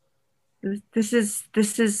 This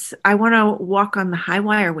is, I want to walk on the high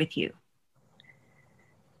wire with you.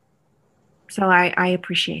 So I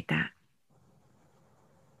appreciate that.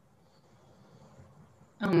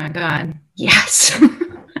 Oh my God. Yes. Oh,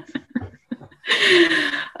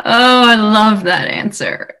 I love that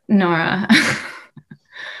answer, Nora. I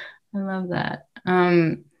love that.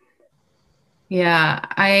 Yeah,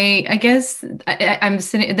 I guess I'm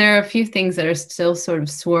sitting, there are a few things that are still sort of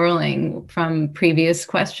swirling from previous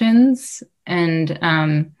questions,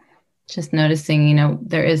 and just noticing,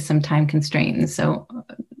 there is some time constraints. So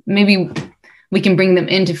maybe we can bring them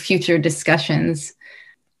into future discussions.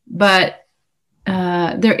 But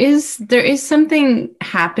there is something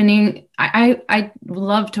happening. I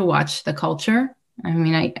love to watch the culture. I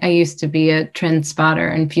mean, I used to be a trend spotter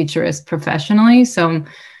and futurist professionally, so I'm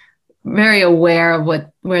very aware of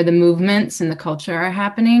where the movements and the culture are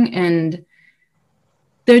happening. And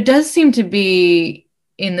there does seem to be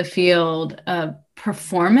in the field a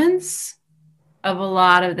performance of a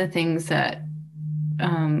lot of the things that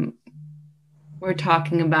we're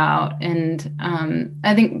talking about. And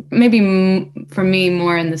I think maybe for me,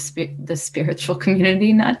 more in the spiritual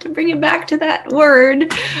community, not to bring it back to that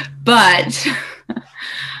word, but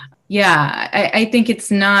yeah, I think it's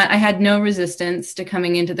not, I had no resistance to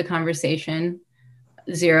coming into the conversation.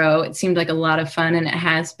 Zero. It seemed like a lot of fun, and it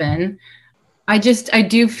has been. I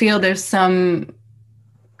do feel there's some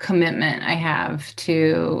commitment I have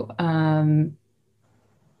to, well,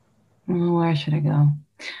 where should I go?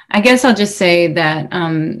 I guess I'll just say that,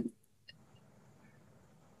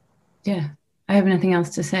 yeah, I have nothing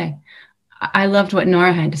else to say. I loved what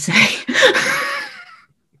Nora had to say.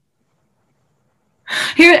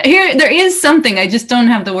 Here, there is something, I just don't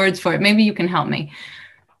have the words for it. Maybe you can help me.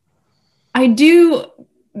 I do,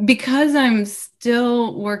 because I'm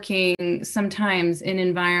still working sometimes in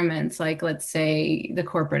environments like, let's say, the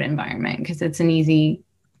corporate environment, because it's an easy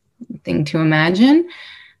thing to imagine.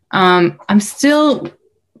 I'm still,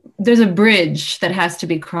 there's a bridge that has to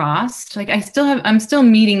be crossed. Like I'm still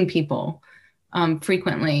meeting people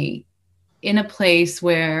frequently in a place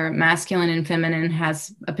where masculine and feminine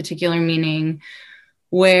has a particular meaning,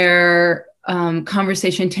 where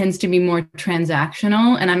conversation tends to be more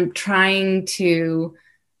transactional, and I'm trying to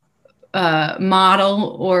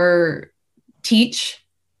model or teach,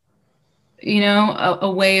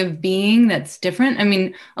 a way of being that's different. I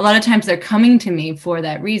mean, a lot of times they're coming to me for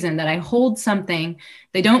that reason, that I hold something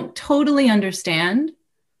they don't totally understand.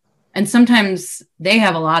 And sometimes they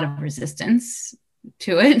have a lot of resistance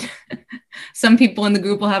to it. Some people in the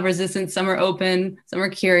group will have resistance, some are open, some are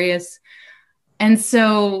curious. And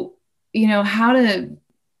so, how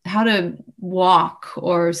to walk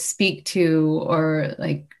or speak to, or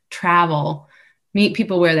like travel, meet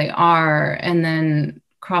people where they are, and then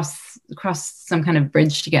cross some kind of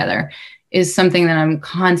bridge together is something that I'm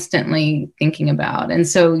constantly thinking about. And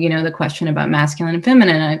so, the question about masculine and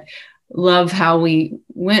feminine, I love how we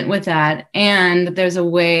went with that. And there's a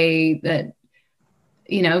way that,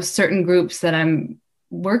 certain groups that I'm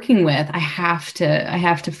working with, I have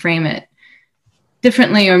to frame it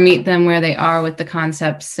differently or meet them where they are with the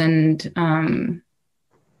concepts. And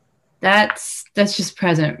that's just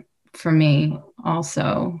present for me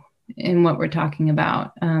also in what we're talking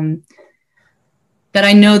about. That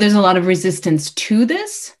I know there's a lot of resistance to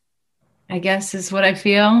this, I guess is what I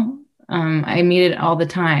feel. I meet it all the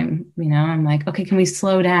time. I'm like, okay, can we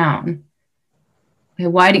slow down? Okay,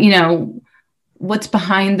 why do, what's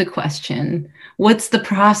behind the question? What's the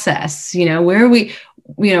process? Where are we,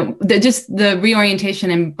 the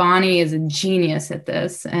reorientation, and Bonnie is a genius at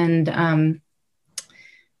this. And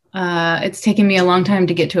it's taken me a long time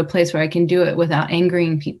to get to a place where I can do it without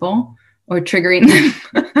angering people or triggering them.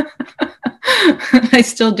 I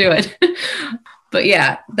still do it. But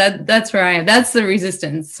yeah, that's where I am. That's the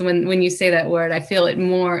resistance. When you say that word, I feel it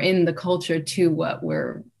more in the culture to what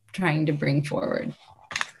we're trying to bring forward.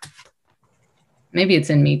 Maybe it's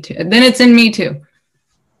in me too. Then it's in me too,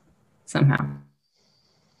 somehow.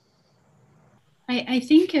 I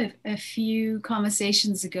think a few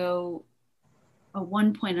conversations ago, at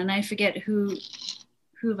one point, and I forget who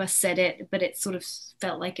of us said it, but it sort of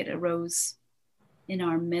felt like it arose in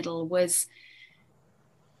our middle, was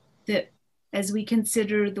that as we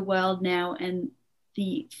consider the world now and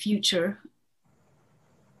the future,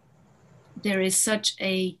 there is such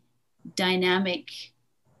a dynamic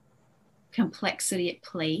complexity at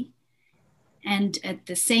play. And at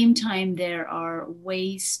the same time, there are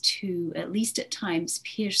ways to, at least at times,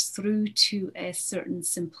 pierce through to a certain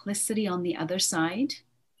simplicity on the other side.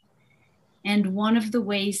 And one of the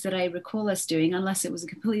ways that I recall us doing, unless it was a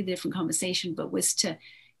completely different conversation, but was to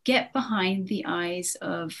get behind the eyes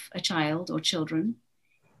of a child or children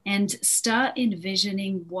and start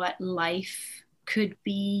envisioning what life could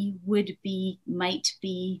be, would be, might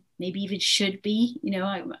be, maybe even should be.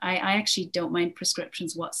 I actually don't mind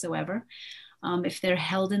prescriptions whatsoever. If they're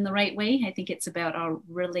held in the right way. I think it's about our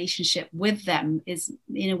relationship with them is,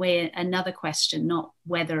 in a way, another question, not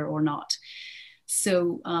whether or not.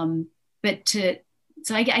 So, I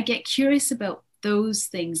get curious about those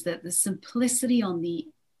things, that the simplicity on the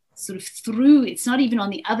sort of through, it's not even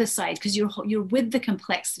on the other side, because you're with the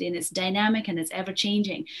complexity and it's dynamic and it's ever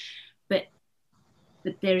changing, but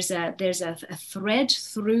there's a thread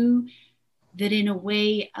through that in a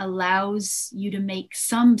way allows you to make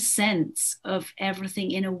some sense of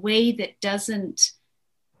everything in a way that doesn't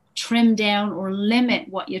trim down or limit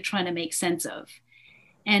what you're trying to make sense of.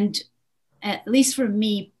 And at least for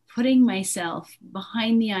me, putting myself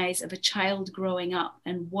behind the eyes of a child growing up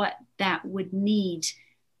and what that would need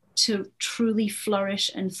to truly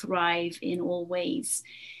flourish and thrive in all ways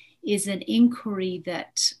is an inquiry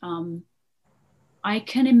that I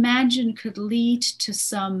can imagine could lead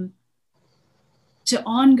to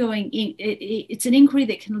ongoing, it's an inquiry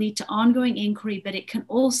that can lead to ongoing inquiry, but it can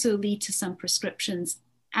also lead to some prescriptions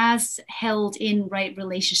as held in right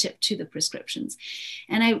relationship to the prescriptions.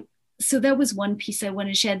 And so that was one piece I want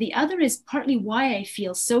to share. The other is partly why I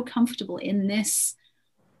feel so comfortable in this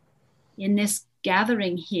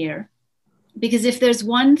gathering here. Because if there's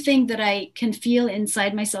one thing that I can feel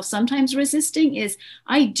inside myself sometimes resisting is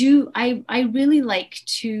I really like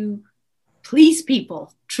to please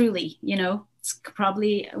people, truly, it's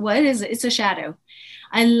probably, it's a shadow.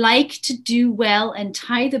 I like to do well and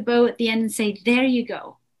tie the bow at the end and say, there you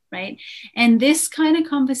go, right? And this kind of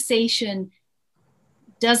conversation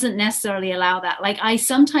doesn't necessarily allow that. Like, I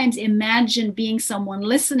sometimes imagine being someone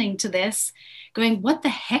listening to this going, what the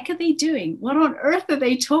heck are they doing? What on earth are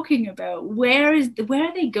they talking about? Where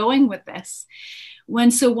are they going with this?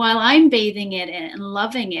 So while I'm bathing it and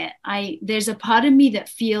loving it, there's a part of me that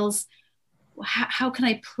feels, how can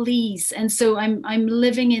I please? And so I'm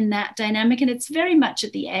living in that dynamic, and it's very much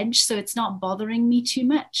at the edge, so it's not bothering me too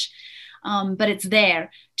much. But it's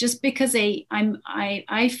there just because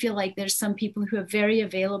I feel like there's some people who are very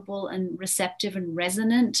available and receptive and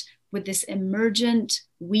resonant with this emergent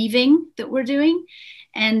weaving that we're doing,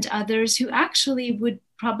 and others who actually would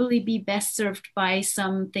probably be best served by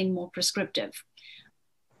something more prescriptive,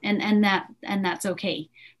 and that's okay.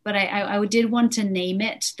 But I did want to name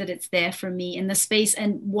it, that it's there for me in the space,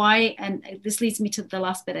 and why, and this leads me to the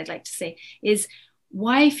last bit I'd like to say, is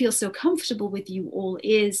why I feel so comfortable with you all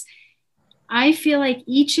is I feel like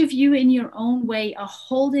each of you in your own way are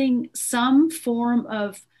holding some form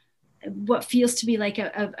of what feels to be like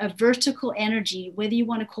a vertical energy, whether you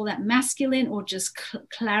want to call that masculine or just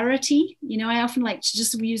clarity. I often like to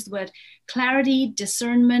just use the word clarity,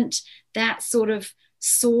 discernment, that sort of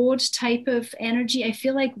sword type of energy. I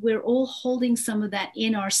feel like we're all holding some of that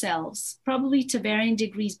in ourselves, probably to varying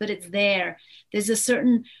degrees, but it's there. There's a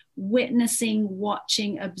certain witnessing,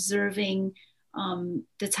 watching, observing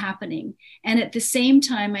that's happening. And at the same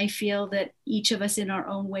time, I feel that each of us in our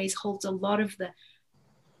own ways holds a lot of the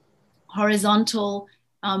horizontal,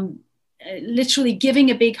 literally giving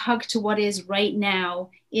a big hug to what is right now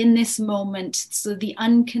in this moment. So the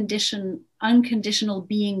unconditional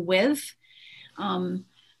being with,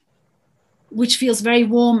 which feels very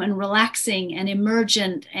warm and relaxing and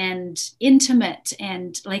emergent and intimate,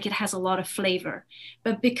 and like it has a lot of flavor.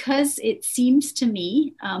 But because it seems to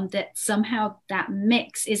me that somehow that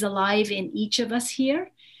mix is alive in each of us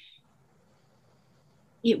here,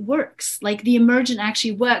 it works. Like the emergent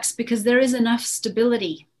actually works because there is enough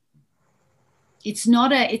stability. It's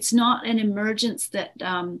not an emergence that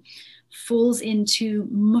falls into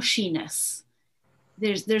mushiness.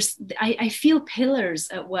 I feel pillars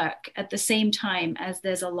at work at the same time as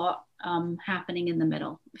there's a lot happening in the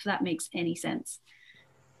middle, if that makes any sense.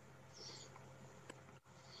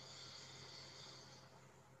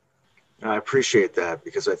 I appreciate that,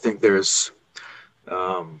 because I think there's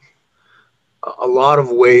a lot of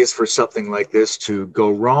ways for something like this to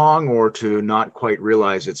go wrong or to not quite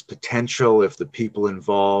realize its potential if the people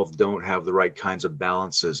involved don't have the right kinds of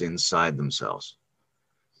balances inside themselves.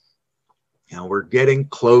 We're getting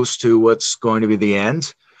close to what's going to be the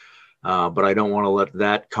end, but I don't want to let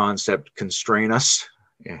that concept constrain us.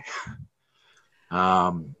 If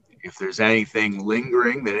there's anything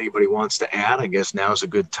lingering that anybody wants to add, I guess now's a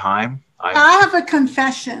good time. I have a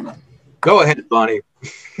confession. Go ahead, Bonnie.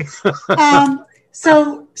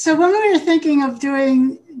 So when we were thinking of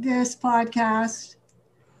doing this podcast,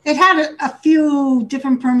 it had a few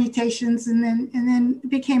different permutations, and then it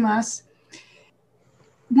became us.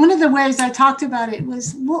 One of the ways I talked about it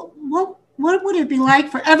was what would it be like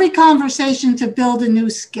for every conversation to build a new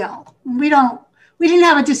skill? We didn't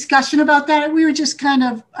have a discussion about that. We were just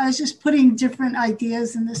I was just putting different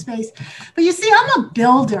ideas in the space. But you see, I'm a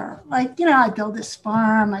builder. I build this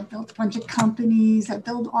farm, I build a bunch of companies, I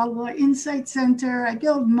build all our insight center, I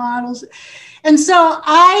build models. And so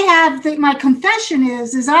I have, my confession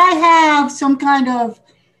is I have some kind of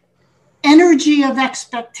energy of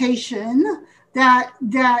expectation that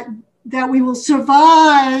we will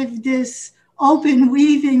survive this open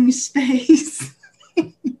weaving space.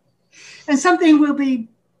 And something will be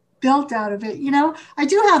built out of it. I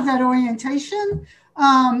do have that orientation,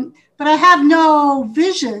 but I have no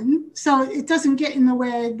vision, so it doesn't get in the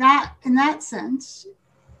way in that sense.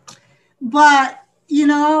 But,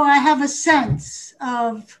 I have a sense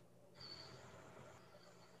of,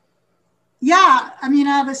 I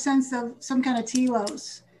have a sense of some kind of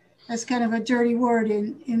telos. That's kind of a dirty word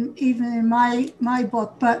even in my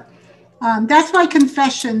book, but that's my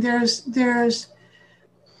confession. There's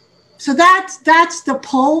So that's the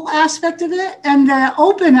pull aspect of it. And the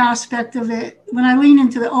open aspect of it, when I lean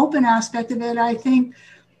into the open aspect of it, I think,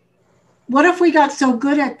 what if we got so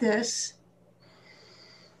good at this,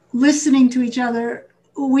 listening to each other,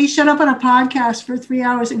 we shut up on a podcast for 3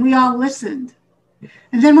 hours and we all listened.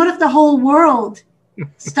 And then what if the whole world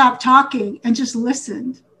stopped talking and just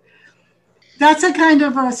listened? That's a kind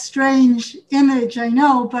of a strange image, I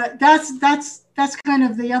know, but that's kind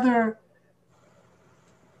of the other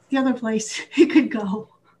place it could go.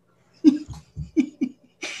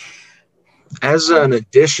 As an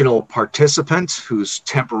additional participant who's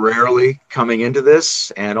temporarily coming into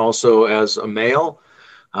this, and also as a male,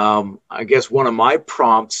 I guess one of my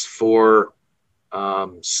prompts for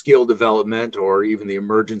skill development, or even the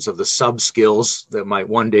emergence of the sub-skills that might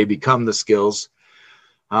one day become the skills,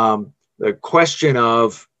 the question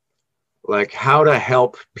of like how to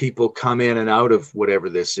help people come in and out of whatever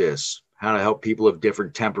this is, how to help people of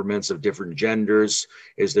different temperaments, of different genders.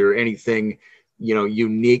 Is there anything,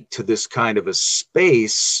 unique to this kind of a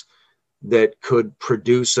space that could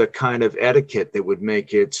produce a kind of etiquette that would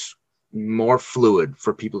make it more fluid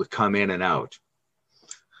for people to come in and out?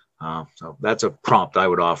 So that's a prompt I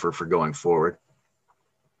would offer for going forward.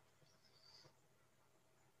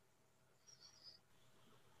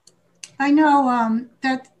 I know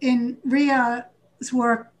that in Ria's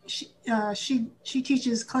work, she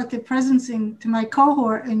teaches collective presencing to my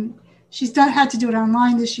cohort, and she's had to do it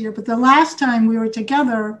online this year. But the last time we were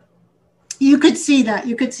together, you could see that.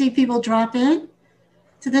 You could see people drop in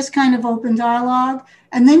to this kind of open dialogue,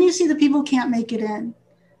 and then you see the people can't make it in.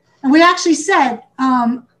 And we actually said,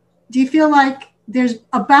 do you feel like there's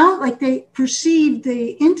like they perceive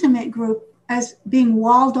the intimate group as being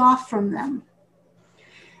walled off from them?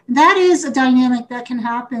 That is a dynamic that can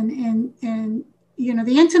happen in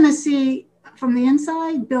the intimacy from the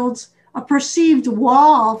inside builds a perceived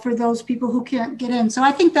wall for those people who can't get in. So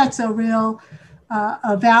I think that's a real,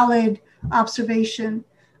 a valid observation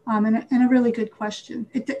and a really good question.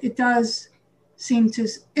 It does seem to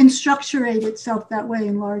structurate itself that way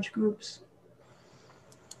in large groups.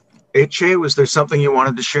 Ece, was there something you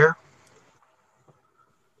wanted to share?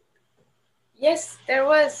 Yes, there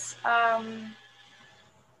was.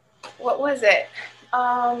 What was it?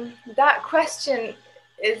 That question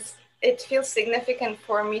it feels significant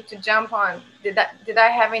for me to jump on. Did I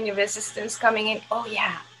have any resistance coming in? Oh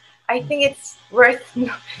yeah, I think it's worth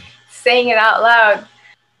saying it out loud.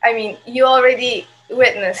 I mean, you already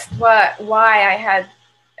witnessed why I had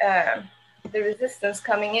the resistance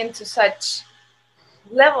coming into such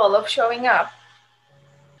level of showing up.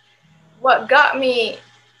 What got me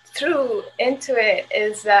through into it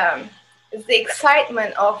is the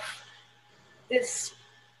excitement of this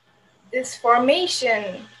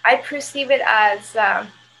formation. I perceive it as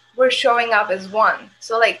we're showing up as one.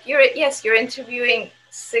 So like you're interviewing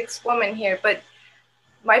 6 women here, but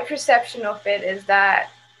my perception of it is that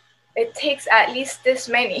it takes at least this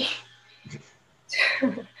many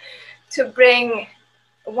to bring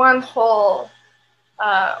one whole,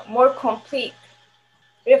 more complete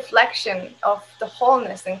reflection of the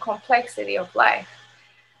wholeness and complexity of life.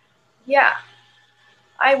 Yeah,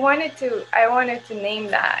 I wanted to name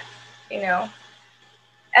that,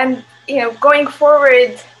 and going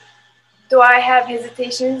forward, do I have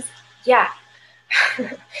hesitations? Yeah.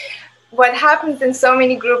 What happens in so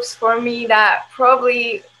many groups for me that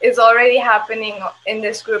probably is already happening in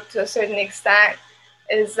this group to a certain extent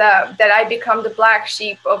is that I become the black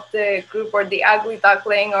sheep of the group, or the ugly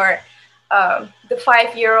duckling, or the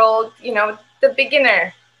 5-year-old, the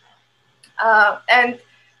beginner. And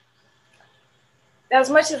as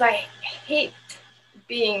much as I hate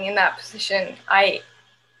being in that position, I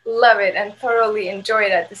love it and thoroughly enjoy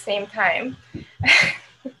it at the same time.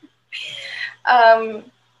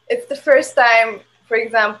 It's the first time, for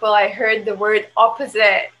example, I heard the word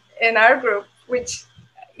opposite in our group, which,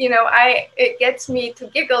 it gets me to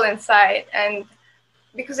giggle inside. And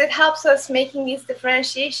because it helps us making these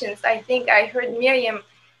differentiations. I think I heard Miriam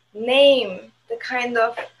name the kind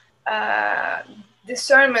of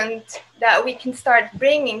discernment that we can start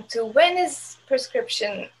bringing to when is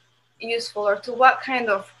prescription useful, or to what kind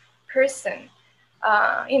of person.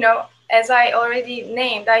 As I already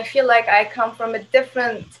named, I feel like I come from a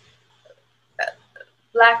different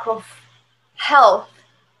lack of health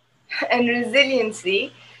and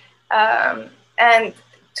resiliency, and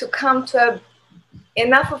to come to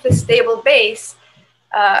enough of a stable base,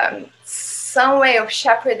 some way of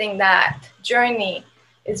shepherding that journey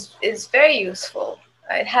is very useful.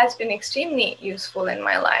 It has been extremely useful in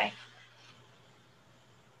my life,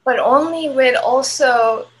 but only with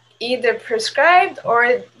also either prescribed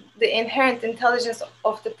or the inherent intelligence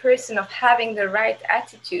of the person, of having the right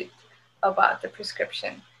attitude about the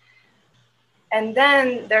prescription. And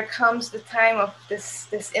then there comes the time of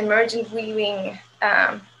this emergent weaving,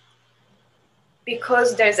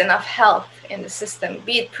 because there's enough health in the system,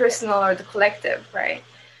 be it personal or the collective, right?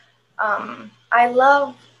 I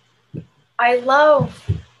love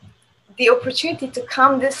the opportunity to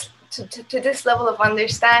come to this level of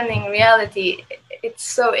understanding reality. It's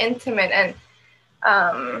so intimate, and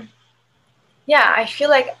yeah, I feel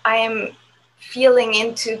like I am peeking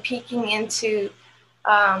into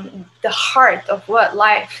the heart of what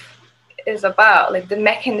life is about, like the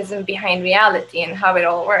mechanism behind reality and how it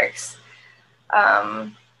all works.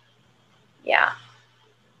 Yeah.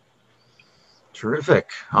 Terrific.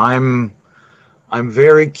 I'm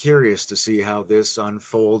very curious to see how this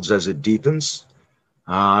unfolds as it deepens.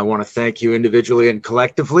 I want to thank you individually and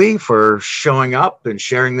collectively for showing up and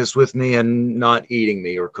sharing this with me and not eating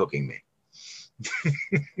me or cooking me.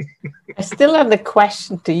 I still have the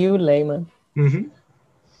question to you, Layman. Mm-hmm.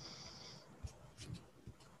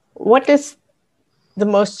 What is the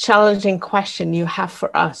most challenging question you have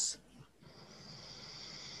for us?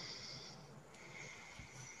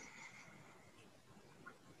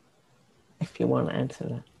 If you want to answer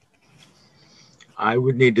that. I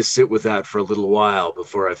would need to sit with that for a little while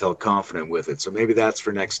before I felt confident with it. So maybe that's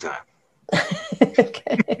for next time.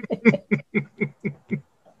 Okay.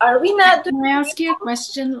 Are we not Can I ask you a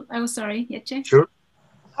question? Oh, sorry, Ece. Sure.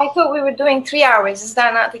 I thought we were doing 3 hours. Is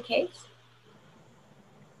that not the case?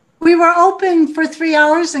 We were open for 3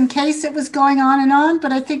 hours in case it was going on,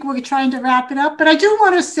 but I think we're trying to wrap it up. But I do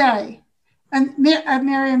want to say, and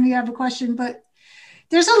Miriam, you have a question, but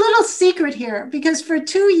there's a little secret here, because for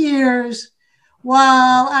 2 years,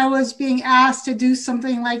 while I was being asked to do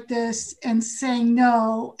something like this and saying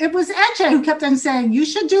no, it was Ece who kept on saying, you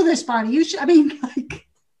should do this, Bonnie. You should. I mean, like,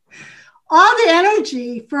 all the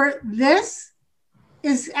energy for this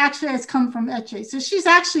has come from Ece. So she's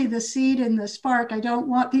actually the seed and the spark. I don't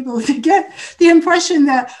want people to get the impression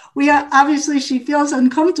that obviously she feels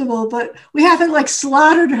uncomfortable, but we haven't like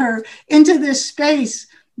slaughtered her into this space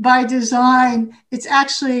by design. It's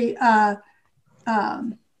actually,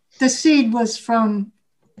 the seed was from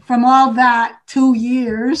all that 2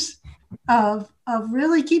 years of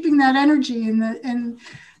really keeping that energy in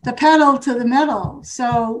the pedal to the metal.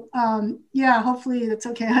 So yeah, hopefully that's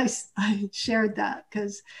okay. I shared that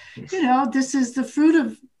because, this is the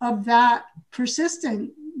fruit of that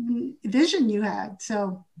persistent vision you had.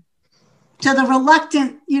 So to the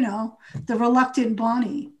reluctant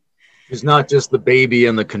Bonnie. She's not just the baby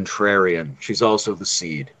and the contrarian. She's also the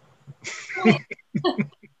seed.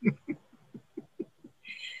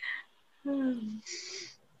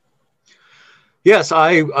 Yes,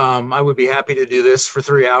 I would be happy to do this for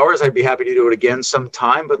 3 hours. I'd be happy to do it again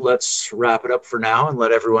sometime, but let's wrap it up for now and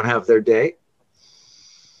let everyone have their day.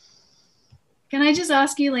 Can I just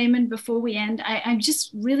ask you, Layman, before we end, I'm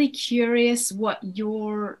just really curious what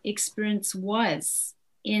your experience was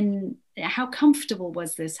in how comfortable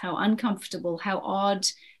was this, how uncomfortable, how odd,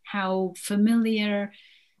 how familiar,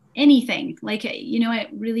 anything. Like, I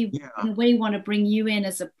really, in a way, want to bring you in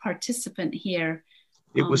as a participant here.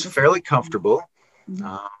 It was fairly comfortable.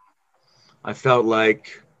 I felt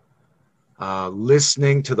like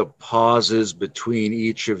listening to the pauses between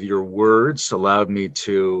each of your words allowed me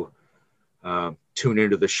to tune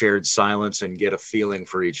into the shared silence and get a feeling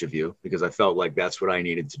for each of you, because I felt like that's what I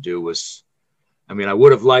needed to do. I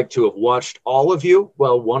would have liked to have watched all of you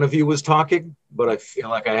while one of you was talking, but I feel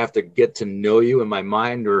like I have to get to know you in my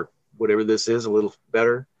mind, or whatever this is, a little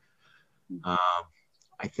better.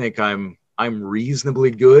 I think I'm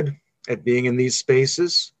reasonably good at being in these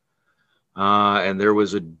spaces. And there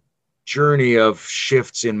was a journey of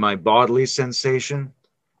shifts in my bodily sensation.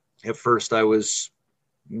 At first I was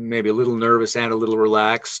maybe a little nervous and a little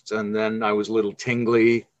relaxed, and then I was a little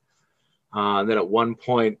tingly. And then at one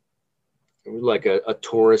point, it was like a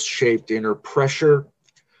torus shaped inner pressure,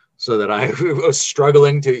 so that I was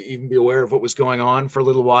struggling to even be aware of what was going on for a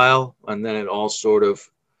little while. And then it all sort of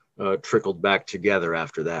trickled back together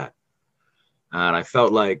after that. And I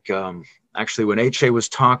felt like, actually, when Ece was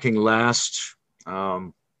talking last,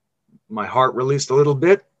 my heart released a little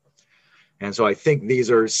bit. And so I think these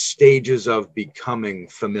are stages of becoming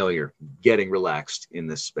familiar, getting relaxed in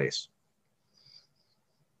this space.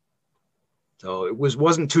 So it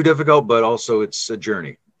wasn't too difficult, but also it's a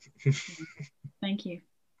journey. Thank you.